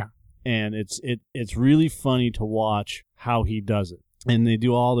escort. Yeah. And it's really funny to watch how he does it. And they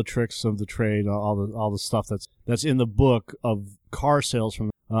do all the tricks of the trade, all the stuff that's in the book of car sales from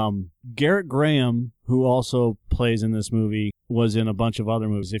Garrett Graham, who also plays in this movie, was in a bunch of other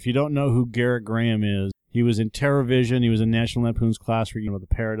movies. If you don't know who Garrett Graham is, he was in TerraVision, he was in National Lampoon's Class Reunion with the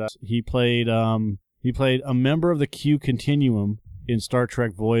Paradise. He played a member of the Q Continuum in Star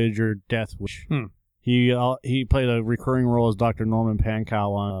Trek Voyager Death Wish. He played a recurring role as Dr. Norman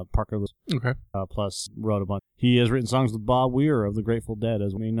Pankow on Parker Lewis. Okay. Plus wrote a bunch. He has written songs with Bob Weir of the Grateful Dead,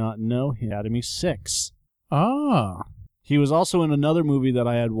 as we may not know, Academy 6. Ah. He was also in another movie that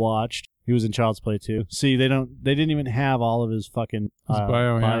I had watched. He was in Child's Play 2. See, they didn't even have all of his fucking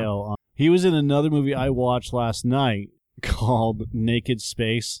bio on. He was in another movie I watched last night called Naked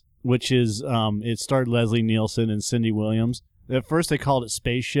Space, which is it starred Leslie Nielsen and Cindy Williams. At first they called it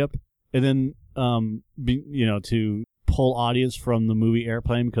Spaceship, and then to pull audience from the movie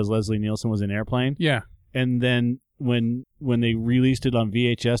Airplane because Leslie Nielsen was in Airplane. Yeah. And then when they released it on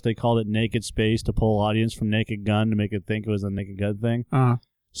VHS, they called it Naked Space to pull audience from Naked Gun to make it think it was a Naked Gun thing.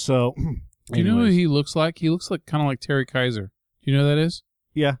 So, do you know who he looks like? He looks like kind of like Terry Kaiser. Do you know who that is?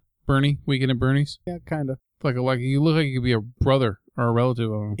 Yeah. Bernie, Weekend at Bernie's. Yeah, kind of. Like he look like he could be a brother or a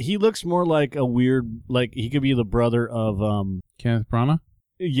relative of him. He looks more like a weird, like he could be the brother of Kenneth Branagh.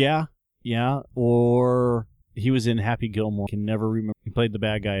 Yeah, or he was in Happy Gilmore. I can never remember. He played the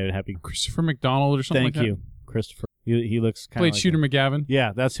bad guy at Happy. Christopher McDonald or something. Thank like you, Christopher. He looks kind of played like Shooter him. McGavin.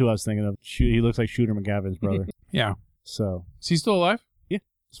 Yeah, that's who I was thinking of. He looks like Shooter McGavin's brother. Yeah. So is he still alive? Yeah,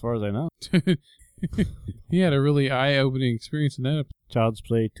 as far as I know. He had a really eye-opening experience in that. Child's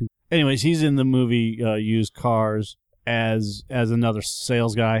Play 2. Anyways, he's in the movie Used Cars as another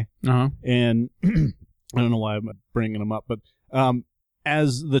sales guy. And I don't know why I'm bringing him up, but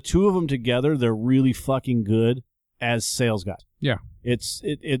as the two of them together, they're really fucking good as sales guys. Yeah.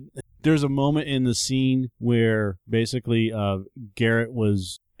 There's a moment in the scene where basically Garrett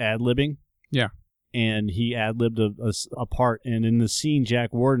was ad-libbing. Yeah. And he ad-libbed a part. And in the scene,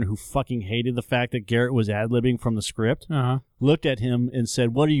 Jack Warden, who fucking hated the fact that Garrett was ad-libbing from the script, looked at him and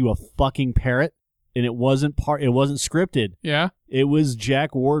said, "What are you, a fucking parrot?" And it wasn't scripted. Yeah. It was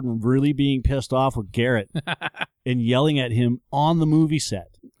Jack Warden really being pissed off with Garrett and yelling at him on the movie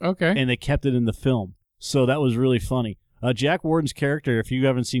set. Okay. And they kept it in the film. So that was really funny. Jack Warden's character, if you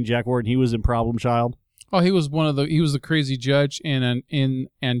haven't seen Jack Warden, he was in Problem Child. Oh, he was the crazy judge in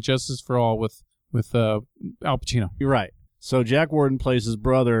Justice for All with Al Pacino. You're right. So Jack Warden plays his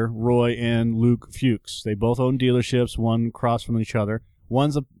brother, Roy, and Luke Fuchs. They both own dealerships, one across from each other.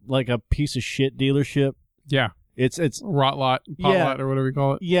 One's like a piece of shit dealership. Yeah. It's Rot lot, pot lot, or whatever you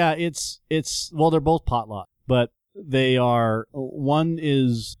call it. Yeah, it's well, they're both pot lot, but they are. One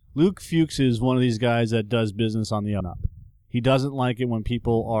is Luke Fuchs is one of these guys that does business on the up. He doesn't like it when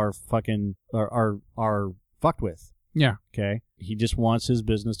people are fucking are fucked with. Yeah. Okay. He just wants his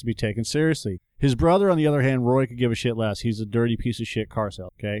business to be taken seriously. His brother, on the other hand, Roy, could give a shit less. He's a dirty piece of shit car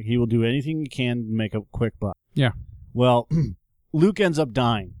salesman. Okay. He will do anything he can to make a quick buck. Yeah. Well, Luke ends up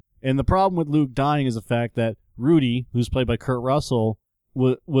dying. And the problem with Luke dying is the fact that Rudy, who's played by Kurt Russell,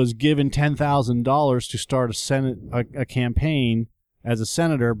 was given $10,000 to start a campaign as a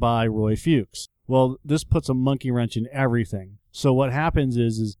senator by Roy Fuchs. Well, this puts a monkey wrench in everything. So what happens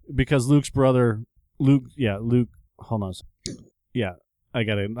is because Luke's brother, Luke, hold on a second. Yeah, I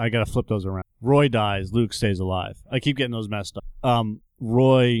gotta flip those around. Roy dies, Luke stays alive. I keep getting those messed up.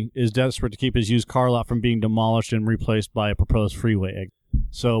 Roy is desperate to keep his used car lot from being demolished and replaced by a proposed freeway exit.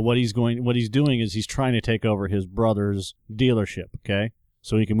 So what he's doing is he's trying to take over his brother's dealership, okay?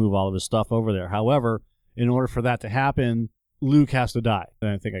 So he can move all of his stuff over there. However, in order for that to happen, Luke has to die.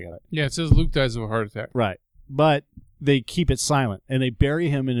 I think I got it. Yeah, it says Luke dies of a heart attack. Right. But they keep it silent, and they bury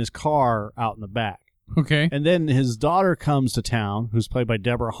him in his car out in the back. Okay. And then his daughter comes to town, who's played by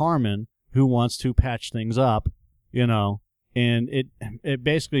Deborah Harmon, who wants to patch things up, and it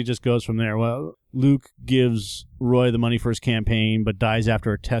basically just goes from there. Well, Luke gives Roy the money for his campaign, but dies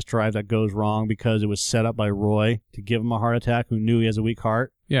after a test drive that goes wrong because it was set up by Roy to give him a heart attack, who knew he has a weak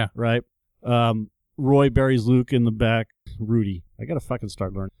heart. Yeah. Right? Roy buries Luke in the back. Rudy. I gotta fucking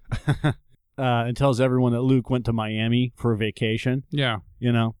start learning. And tells everyone that Luke went to Miami for a vacation. Yeah.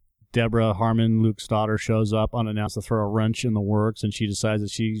 Deborah Harmon, Luke's daughter, shows up unannounced to throw a wrench in the works, and she decides that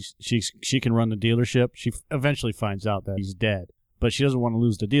she can run the dealership. She eventually finds out that he's dead, but she doesn't want to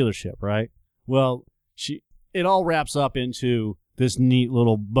lose the dealership, right? Well, it all wraps up into this neat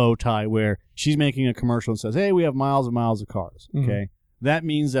little bow tie where she's making a commercial and says, "Hey, we have miles and miles of cars." Okay, Mm-hmm. That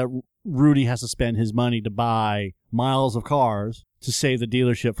means that Rudy has to spend his money to buy miles of cars to save the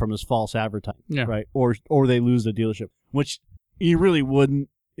dealership from his false advertising, right? Or they lose the dealership, which you really wouldn't.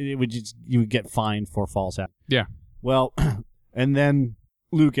 You would get fined for false advertising. Yeah. Well, and then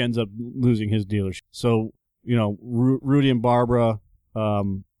Luke ends up losing his dealership. So, Rudy and Barbara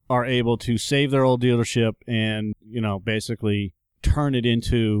are able to save their old dealership and, basically turn it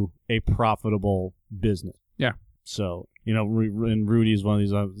into a profitable business. Yeah. So, and Rudy's one of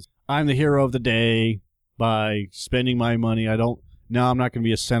these, I'm the hero of the day by spending my money. I'm not going to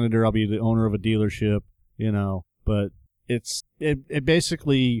be a senator. I'll be the owner of a dealership, but it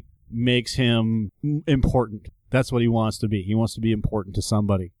basically makes him important. That's what he wants to be. He wants to be important to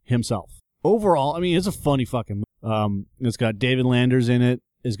somebody himself. Overall, I mean, it's a funny fucking movie. It's got David Landers in it.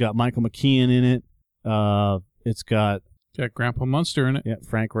 It's got Michael McKean in it. It's got Grandpa Munster in it. Yeah,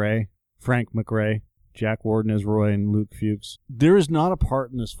 Frank McRae, Jack Warden as Roy, and Luke Fuchs. There is not a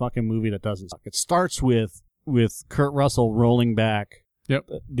part in this fucking movie that doesn't suck. It starts with Kurt Russell rolling back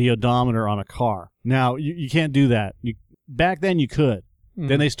the odometer on a car. Now, you can't do that. Back then you could. Mhm.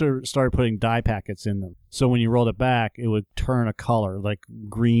 Then they started putting dye packets in them. So when you rolled it back, it would turn a color, like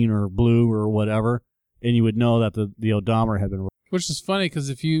green or blue or whatever, and you would know that the odometer had been rolled. Which is funny because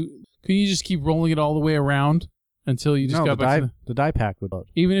can you just keep rolling it all the way around until you just got back to the dye pack would load.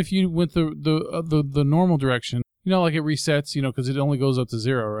 even if you went the normal direction, like it resets, because it only goes up to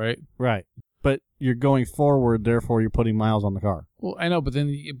 0, right? Right. But you're going forward, therefore you're putting miles on the car. Well, I know, but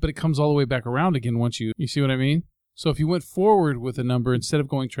it comes all the way back around again once you see what I mean? So if you went forward with a number instead of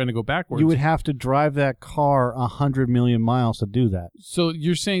trying to go backwards, You would have to drive that car 100 million miles to do that. So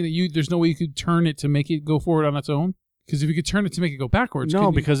you're saying that there's no way you could turn it to make it go forward on its own? Because if you could turn it to make it go backwards,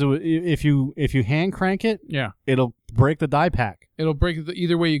 No, because if you hand crank it, yeah, it'll break the dye pack. it'll break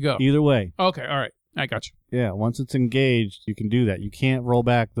either way you go. Either way. Okay, all right, I got you. Yeah, once it's engaged, you can do that. You can't roll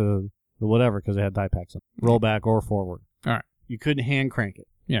back the whatever because it had dye packs on it. Roll back or forward. All right. You couldn't hand crank it.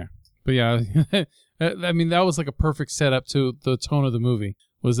 Yeah, but yeah, I mean that was like a perfect setup to the tone of the movie.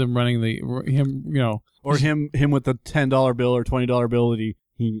 Was them running him Or him with the $10 bill or $20 bill that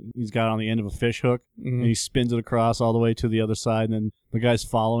he's got on the end of a fish hook, and he spins it across all the way to the other side, and then the guy's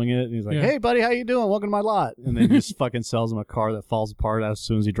following it, and he's like, "Hey, buddy, how you doing? Welcome to my lot." And then he just fucking sells him a car that falls apart as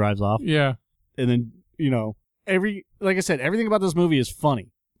soon as he drives off. Yeah, And then like I said, everything about this movie is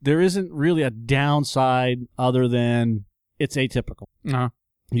funny. There isn't really a downside other than it's atypical. uh-huh.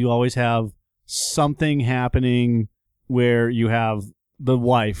 You always have something happening where you have the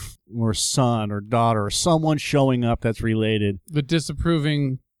wife or son or daughter or someone showing up that's related. The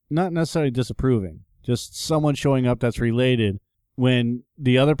disapproving. Not necessarily disapproving, just someone showing up that's related when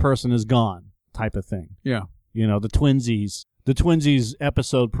the other person is gone type of thing. Yeah. The twinsies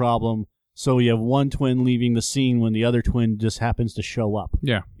episode problem. So you have one twin leaving the scene when the other twin just happens to show up.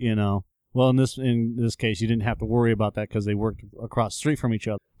 Yeah. Well, in this case, you didn't have to worry about that because they worked across the street from each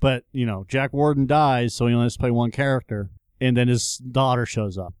other. But, Jack Warden dies, so he only has to play one character. And then his daughter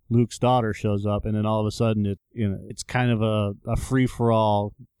shows up. Luke's daughter shows up, and then all of a sudden, it's kind of a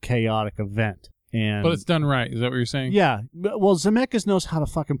free-for-all, chaotic event. But it's done right. Is that what you're saying? Yeah. Well, Zemeckis knows how to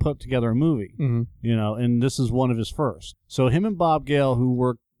fucking put together a movie. Mm-hmm. And this is one of his first. So him and Bob Gale,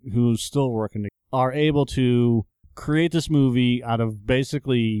 who's still working, are able to create this movie out of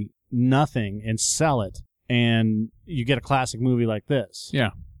basically nothing and sell it, and you get a classic movie like this. Yeah.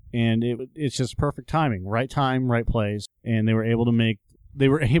 And it's just perfect timing, right time, right place, and they were able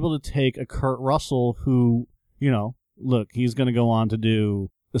to take a Kurt Russell who, look, he's going to go on to do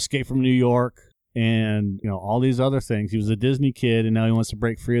Escape from New York and all these other things. He was a Disney kid, and now he wants to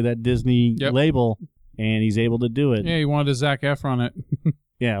break free of that Disney label, and he's able to do it. Yeah, he wanted a Zac Efron it.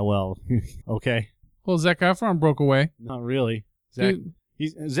 Yeah, well, okay. Well, Zac Efron broke away. Not really.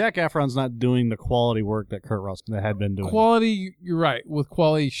 Zac Efron's not doing the quality work that Kurt Russell had been doing. Quality, you're right. With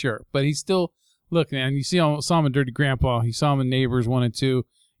quality, sure. But he's still, look, man, you saw him in Dirty Grandpa. You saw him in Neighbors 1 and 2.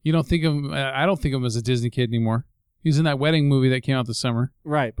 You don't think of him, I don't think of him as a Disney kid anymore. He's in that wedding movie that came out this summer.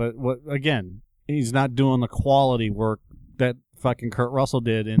 Right, but again, he's not doing the quality work that fucking Kurt Russell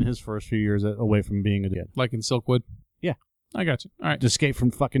did in his first few years away from being a kid. Like in Silkwood? Yeah. I got you. All right. Escape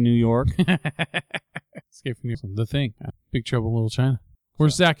from fucking New York. Escape from New York. The Thing. Big Trouble in Little China.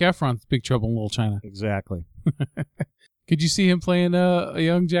 Where's Zac Efron's Big Trouble in Little China? Exactly. Could you see him playing a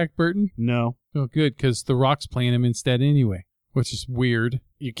young Jack Burton? No. Oh, good, because The Rock's playing him instead anyway, which is weird.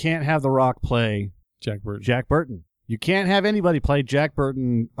 You can't have The Rock play Jack Burton. Jack Burton. You can't have anybody play Jack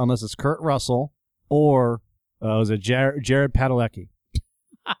Burton unless it's Kurt Russell or was it Jared Padalecki?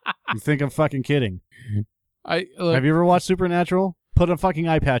 You think I'm fucking kidding? Have you ever watched Supernatural? Put a fucking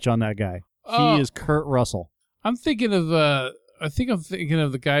eye patch on that guy. He is Kurt Russell. I'm thinking of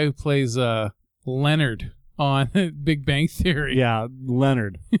the guy who plays Leonard on Big Bang Theory. Yeah,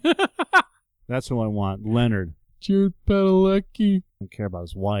 Leonard. That's who I want. Leonard. Jared Padalecki. I don't care about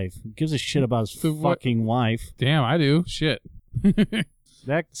his wife. Who gives a shit about his The fucking wife? Damn, I do. Shit.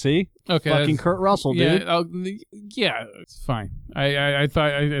 See? Okay. Fucking Kurt Russell, dude. Yeah, it's fine. I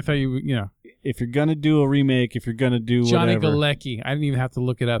thought you if you're gonna do a remake, if you're gonna do Johnny whatever. Galecki. I didn't even have to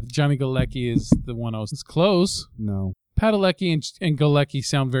look it up. Johnny Galecki is the one I was. It's close. No. Padalecki and Galecki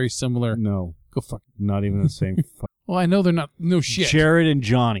sound very similar. No. Go fuck. Not even the same. Well, I know they're not. No shit. Jared and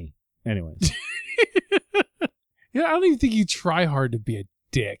Johnny. Anyways. Yeah, I don't even think you try hard to be a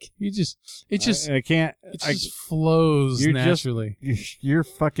dick. I can't. It just flows naturally. You're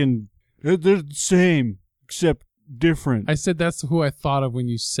fucking. They're the same, except different. I said that's who I thought of when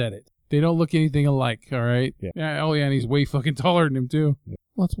you said it. They don't look anything alike, all right? Yeah. Oh, yeah, and he's way fucking taller than him, too. Yeah.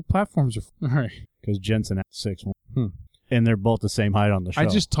 Well, that's what platforms are for. All right. Because Jensen at 6'1". And they're both the same height on the show. I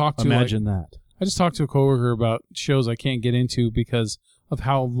just talked to Imagine that. I just talked to a coworker about shows I can't get into because of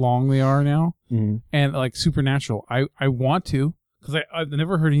how long they are now. Mm-hmm. And like Supernatural, I want to, because I've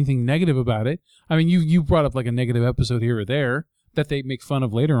never heard anything negative about it. I mean, you brought up like a negative episode here or there that they make fun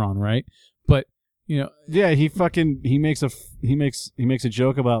of later on, right? But yeah, he makes a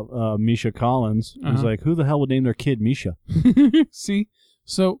joke about Misha Collins. He's like, who the hell would name their kid Misha? See,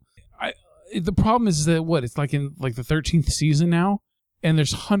 so the problem is that it's like in like the 13th season now, and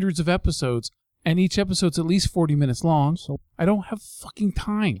there's hundreds of episodes, and each episode's at least 40 minutes long. So I don't have fucking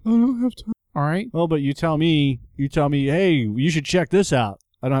time. I don't have time. All right. Well, but you tell me, hey, you should check this out.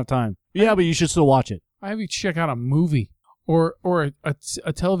 I don't have time. Yeah, but you should still watch it. I have you check out a movie or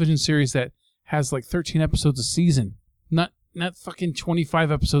a television series that has like 13 episodes a season, not fucking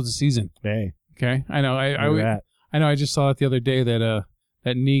 25 episodes a season. Hey, okay, I know. I know. I just saw it the other day that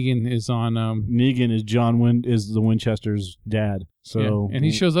Negan is on. Negan is the Winchester's dad. So yeah, and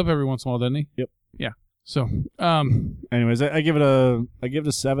he shows up every once in a while, doesn't he? Yep. Yeah. So anyways, I give it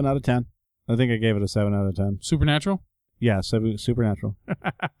a 7 out of 10. I think I gave it a 7 out of 10. Supernatural. Yeah, Supernatural.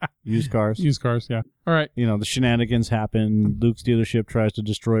 Used cars. Yeah. All right. The shenanigans happen. Luke's dealership tries to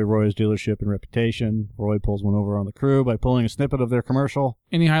destroy Roy's dealership and reputation. Roy pulls one over on the crew by pulling a snippet of their commercial.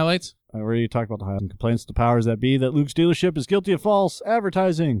 Any highlights? I already talked about the highlights. Complaints to the powers that be that Luke's dealership is guilty of false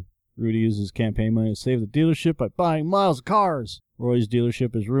advertising. Rudy uses campaign money to save the dealership by buying miles of cars. Roy's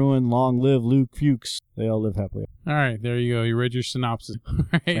dealership is ruined. Long live Luke Fuchs. They all live happily. All right, there you go. You read your synopsis.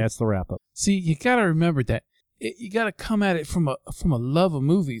 Right. That's the wrap-up. See, you got to remember that. You got to come at it from a love of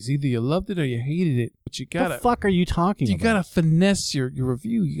movies. Either you loved it or you hated it. But you got to... What the fuck are you talking about? You got to finesse your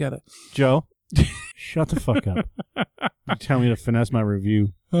review. You got to... Joe, shut the fuck up. You tell me to finesse my review.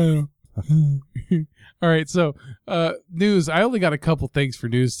 I know. All right, so news. I only got a couple things for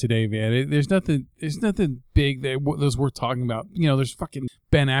news today, man. There's nothing big that's worth talking about. There's fucking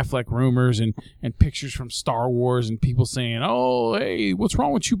Ben Affleck rumors and pictures from Star Wars and people saying, "Oh, hey, what's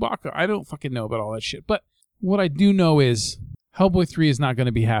wrong with Chewbacca?" I don't fucking know about all that shit. But what I do know is Hellboy 3 is not going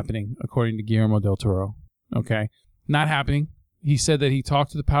to be happening, according to Guillermo del Toro. Okay, not happening. He said that he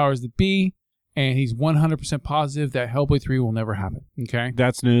talked to the powers that be, and he's 100% positive that Hellboy 3 will never happen. Okay,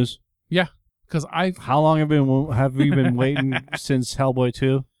 that's news. Yeah. Because How long have we been waiting since Hellboy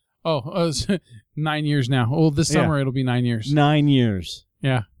 2? Oh, 9 years now. Well, this summer it'll be 9 years. 9 years.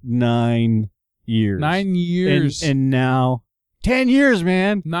 Yeah. 9 years. 9 years. And now 10 years,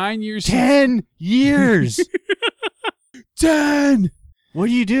 man. 9 years. 10 years. 10. What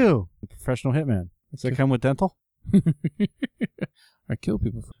do? Professional hitman. Does that come with dental? I kill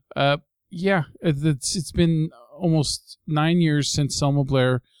people. Yeah. It's been almost 9 years since Selma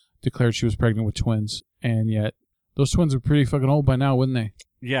Blair declared she was pregnant with twins, and yet those twins are pretty fucking old by now, wouldn't they?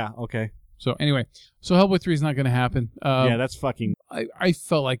 Yeah, okay. So anyway, Hellboy 3 is not going to happen. Yeah, that's fucking... I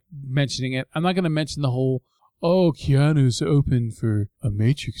felt like mentioning it. I'm not going to mention the whole, Keanu's open for a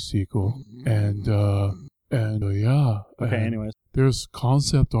Matrix sequel, and yeah. Okay, and anyways. There's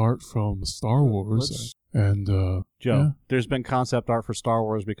concept art from Star Wars, and Joe, yeah. There's been concept art for Star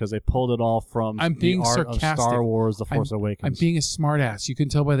Wars because they pulled it all from I'm being the art sarcastic. of Star Wars The Force Awakens. I'm being a smartass. You can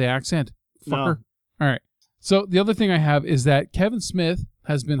tell by the accent. Fucker. No. All right. So the other thing I have is that Kevin Smith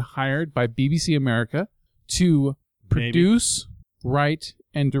has been hired by BBC America to produce, write,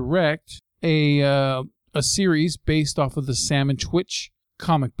 and direct a series based off of the Sam and Twitch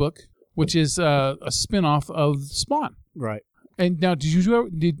comic book, which is a spin-off of Spawn. Right. And now,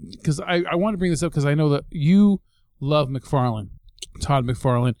 because I want to bring this up because I know that you love McFarlane, Todd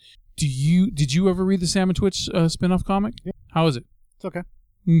McFarlane. Did you ever read the Sam and Twitch spin-off comic? Yeah. How is it? It's okay.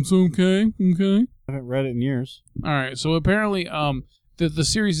 It's okay. Okay. I haven't read it in years. All right. So apparently, the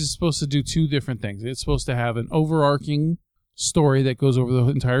series is supposed to do two different things. It's supposed to have an overarching story that goes over the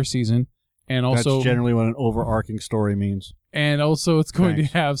entire season, and also that's generally what an overarching story means. And also, it's going to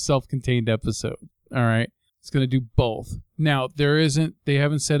have self-contained episodes. All right. It's going to do both. Now, they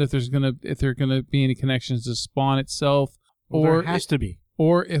haven't said if there are going to be any connections to Spawn itself, There has to be,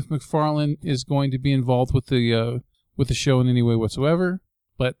 or if McFarlane is going to be involved with the show in any way whatsoever.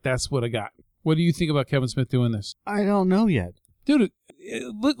 But that's what I got. What do you think about Kevin Smith doing this? I don't know yet, dude.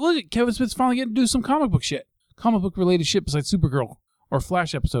 Look at Kevin Smith's finally getting to do some comic book related shit besides Supergirl or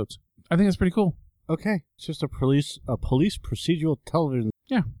Flash episodes. I think that's pretty cool. Okay, it's just a police procedural television.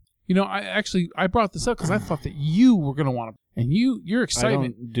 Yeah. I brought this up because I thought that you were going to want to, and your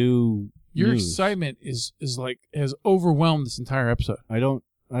excitement. I don't do your news. excitement is like has overwhelmed this entire episode. I don't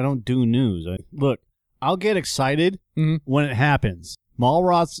do news. Look, I'll get excited when it happens.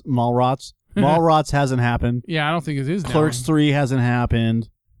 Mallrats hasn't happened. Yeah, I don't think it is. Clerks 3 hasn't happened.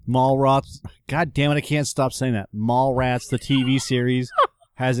 Mallrats. God damn it! I can't stop saying that. Mallrats, the TV series,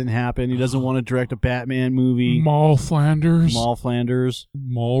 hasn't happened. He doesn't want to direct a Batman movie. Mall Flanders.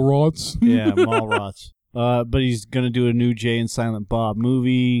 Mallrots. Yeah, Mallrots. But he's going to do a new Jay and Silent Bob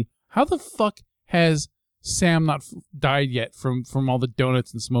movie. How the fuck has Sam not died yet from all the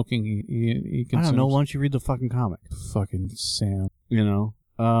donuts and smoking he consumes? I don't know. Why don't you read the fucking comic? Fucking Sam. You know?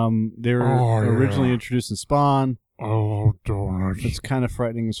 They were originally introduced in Spawn. Oh, donuts. It's kind of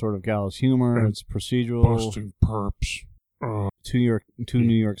frightening and sort of gallows humor. It's procedural. Busting perps. Two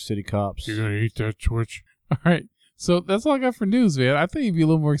New York City cops. You're going to eat that Twitch? All right. So that's all I got for news, man. I think you'd be a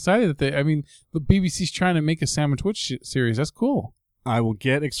little more excited that the BBC's trying to make a Sam and Twitch series. That's cool. I will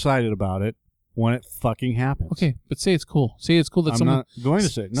get excited about it when it fucking happens. Okay, but say it's cool. Say it's cool that I'm not going to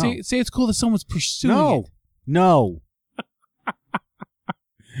say it. No. Say it's cool that someone's pursuing it. No.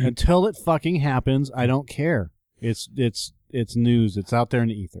 Until it fucking happens, I don't care. It's news. It's out there in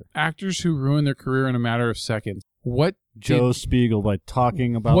the ether. Actors who ruin their career in a matter of seconds. What Joe Spiegel by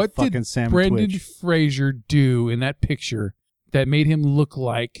talking about fucking Sam and Brendan Twitch. Fraser do in that picture that made him look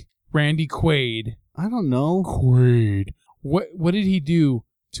like Randy Quaid? I don't know. Quaid. What did he do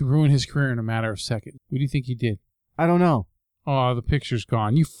to ruin his career in a matter of seconds? What do you think he did? I don't know. Oh, the picture's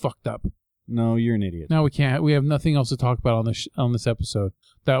gone. You fucked up. No, you're an idiot. Now we can't. We have nothing else to talk about on this episode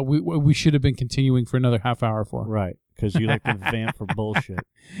that we should have been continuing for another half hour for. Right, because you like to vamp for bullshit.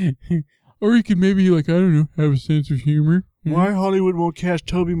 Or you could maybe, I don't know, have a sense of humor. Why Hollywood won't cast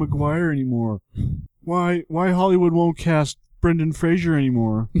Tobey Maguire anymore? Why Hollywood won't cast Brendan Fraser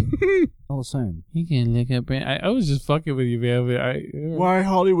anymore? All the same. You can look up. I was just fucking with you, man. Why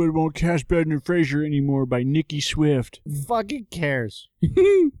Hollywood won't cast Brendan Fraser anymore by Nikki Swift? Fucking cares.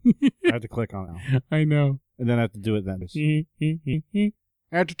 I have to click on it. I know. And then I have to do it then.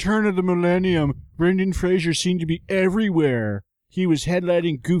 At the turn of the millennium, Brendan Fraser seemed to be everywhere. He was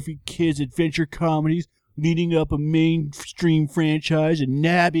headlining goofy kids' adventure comedies, leading up a mainstream franchise, and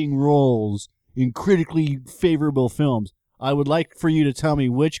nabbing roles in critically favorable films. I would like for you to tell me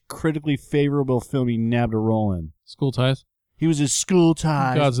which critically favorable film he nabbed a role in. School Ties. He was in School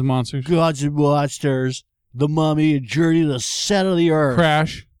Ties. Gods and Monsters. Gods and Monsters. The Mummy, and Journey to the Center of the Earth.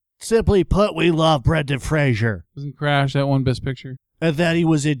 Crash. Simply put, we love Brendan Fraser. Wasn't Crash that one Best Picture? And then he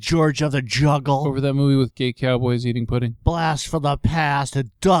was in George of the Jungle. Over that movie with gay cowboys eating pudding. Blast from the Past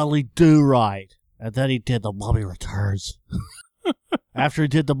and Dudley Do-Right. And then he did The Mummy Returns. After he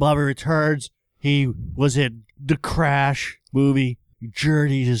did The Mummy Returns, he was in the Crash movie,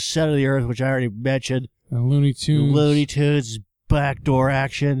 Journey to the Center of the Earth, which I already mentioned. And Looney Tunes. Looney Tunes, backdoor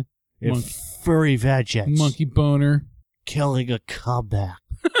action, and furry vengeance. Monkey Boner. Killing a comeback.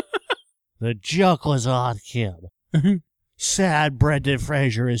 The joke was on him. Sad Brendan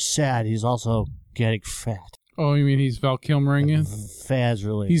Fraser is sad. He's also getting fat. Oh, you mean he's Val Kilmering it? Fans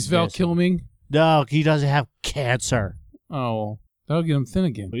really. He's Val Kilming? No, he doesn't have cancer. Oh, well, that'll get him thin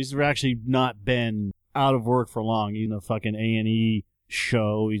again. He's actually not been out of work for long. He's in a fucking A&E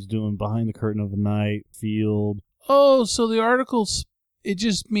show. He's doing Behind the Curtain of the Night, Field. Oh, so the articles, it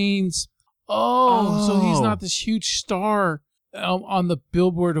just means, so he's not this huge star on the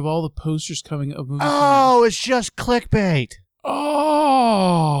billboard of all the posters coming of movies. Oh, it's just clickbait.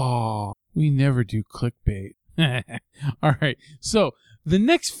 Oh, we never do clickbait. All right, so the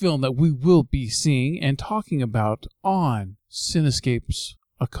next film that we will be seeing and talking about on Cinescapes,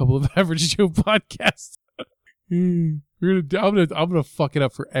 a couple of Average Joe podcasts. I'm gonna fuck it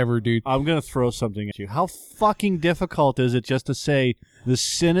up forever, dude. I'm gonna throw something at you. How fucking difficult is it just to say the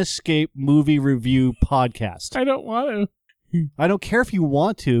Cinescape Movie Review Podcast? I don't want to. I don't care if you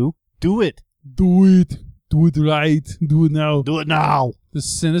want to. Do it. Do it. Do it right. Do it now. Do it now. The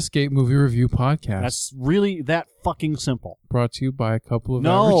Cinescape Movie Review Podcast. That's really that fucking simple. Brought to you by a couple of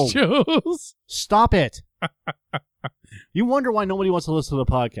Average Joes. Stop it. You wonder why nobody wants to listen to the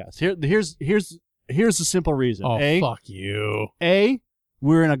podcast. Here's the simple reason. Oh, fuck you.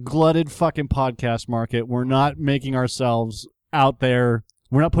 We're in a glutted fucking podcast market. We're not making ourselves out there.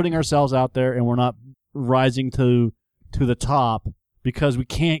 We're not putting ourselves out there, and we're not rising to the top because we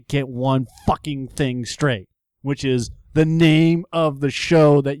can't get one fucking thing straight, which is the name of the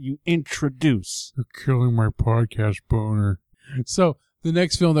show that you introduce. You're killing my podcast boner. So the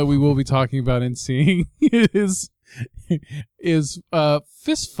next film that we will be talking about and seeing is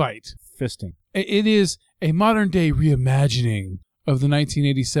Fist Fight. Fisting. It is a modern-day reimagining of the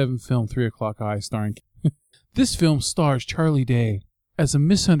 1987 film 3 O'Clock High, starring... This film stars Charlie Day as a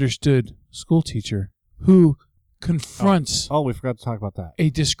misunderstood schoolteacher who confronts Oh, we forgot to talk about that. a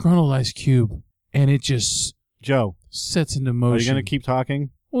disgruntled Ice Cube, and it just Joe, sets into motion. are you going to keep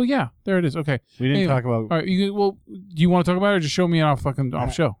talking? Well, yeah, there it is. Okay. We didn't Anyway, talk about... All right, do you want to talk about it or just show me off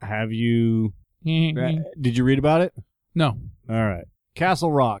show? Have you... Did you read about it? No. All right.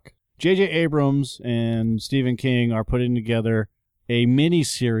 Castle Rock. J.J. Abrams and Stephen King are putting together a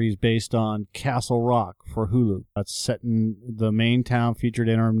mini-series based on Castle Rock for Hulu. That's set in the main town featured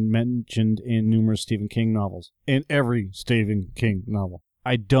and are mentioned in numerous Stephen King novels. In every Stephen King novel.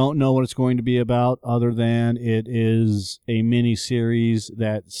 I don't know what it's going to be about other than it is a mini-series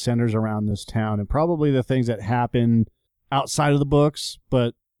that centers around this town and probably the things that happen outside of the books,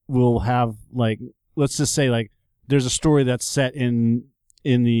 but will have, like, let's just say, like, there's a story that's set in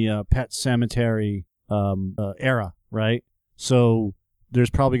the Pet Cemetery era, right? So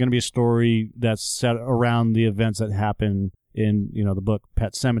there's probably going to be a story that's set around the events that happen in, the book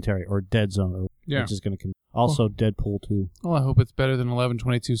Pet Cemetery or Dead Zone, which is going to also Deadpool 2. Well, I hope it's better than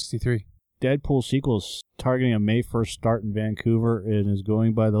 11/22/63. Deadpool sequel is targeting a May 1st start in Vancouver and is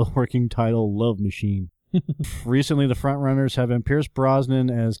going by the working title Love Machine. Recently, the frontrunners have been Pierce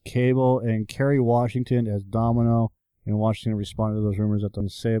Brosnan as Cable and Kerry Washington as Domino. And Washington responded to those rumors that they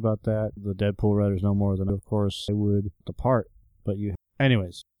say about that. The Deadpool writers know more than, of course, they would depart. But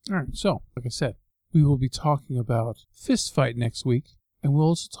anyways. All right. So, like I said, we will be talking about Fist Fight next week. And we'll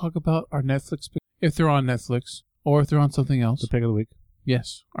also talk about our Netflix pick, if they're on Netflix or if they're on something else. The pick of the week.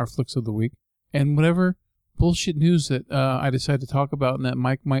 Yes, our flicks of the week. And whatever bullshit news that I decide to talk about and that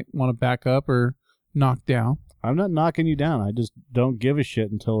Mike might want to back up or knock down. I'm not knocking you down. I just don't give a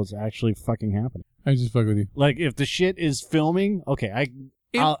shit until it's actually fucking happening. I just fuck with you. Like, if the shit is filming, okay,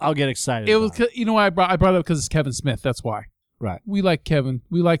 I'll get excited. It was, you know why I brought it up? Because it's Kevin Smith. That's why. Right. We like Kevin.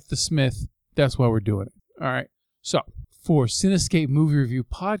 We like the Smith. That's why we're doing it. All right. So, for Cinescape Movie Review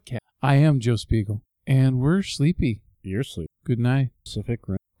Podcast, I am Joe Spiegel, and we're sleepy. You're sleepy. Good night. Pacific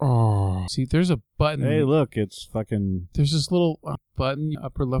Rim. Oh. See, there's a button. Hey, look, it's fucking... There's this little button in the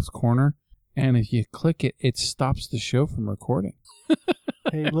upper left corner, and if you click it, it stops the show from recording.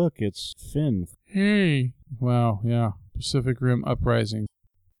 Hey, look, it's Finn. Hey. Wow, yeah. Pacific Rim Uprising.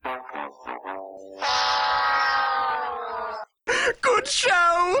 Good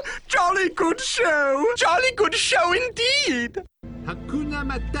show! Jolly good show! Jolly good show indeed! Hakuna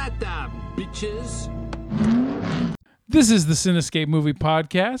Matata, bitches. This is the Cinescape Movie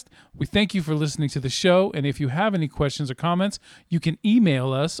Podcast. We thank you for listening to the show, and if you have any questions or comments, you can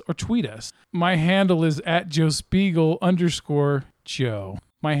email us or tweet us. My handle is @JoeSpiegel_Joe.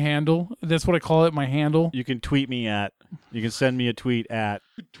 My handle, that's what I call it, my handle. You can tweet me at, you can send me a tweet at.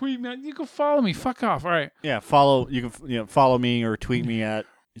 Tweet me, you can follow me, fuck off, all right. Yeah, you can follow me or tweet me at,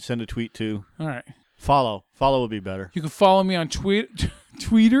 send a tweet to. All right. Follow would be better. You can follow me on Twitter.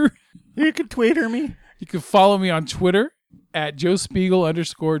 You can tweeter me. You can follow me on Twitter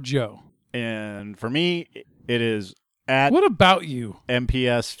 @JoeSpiegel_Joe. And for me, it is at What about you?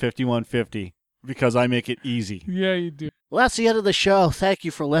 MPS 5150 because I make it easy. Yeah, you do. Well, that's the end of the show. Thank you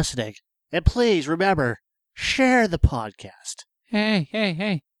for listening. And please remember, share the podcast.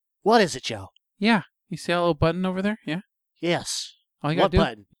 Hey. What is it, Joe? Yeah. You see that little button over there? Yeah. Yes. All you What gotta do,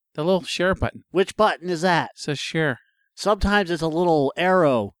 button? the little share button. Which button is that? It says share. Sometimes it's a little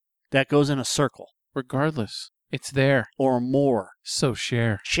arrow that goes in a circle Regardless, it's there. or more. So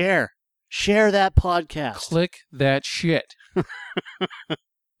share. Share. Share that podcast. Click that shit.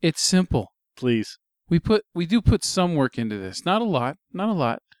 It's simple. Please. We do put some work into this. Not a lot.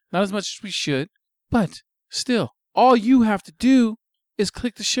 Not as much as we should. But still, all you have to do is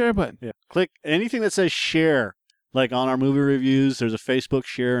click the share button. Yeah. Click anything that says share. Like on our movie reviews, there's a Facebook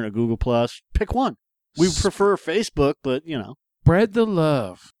share and a Google Plus. Pick one. We prefer Facebook, but, Spread the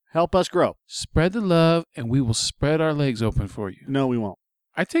love. help us grow. Spread the love, and we will spread our legs open for you. No, we won't.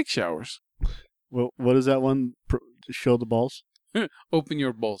 I take showers. Well, what is that one? Show the balls? Open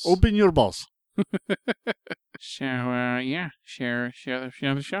your balls. Open your balls. So, yeah. Share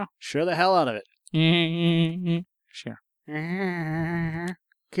the show. Share the hell out of it. Share.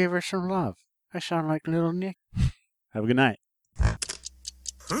 Give her some love. I sound like little Nick. Have a good night.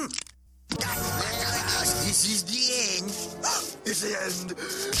 This is the end. It's the end.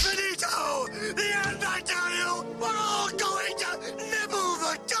 Finito! The end, I tell you! We're all going to nibble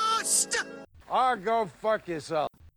the dust! Or go fuck yourself.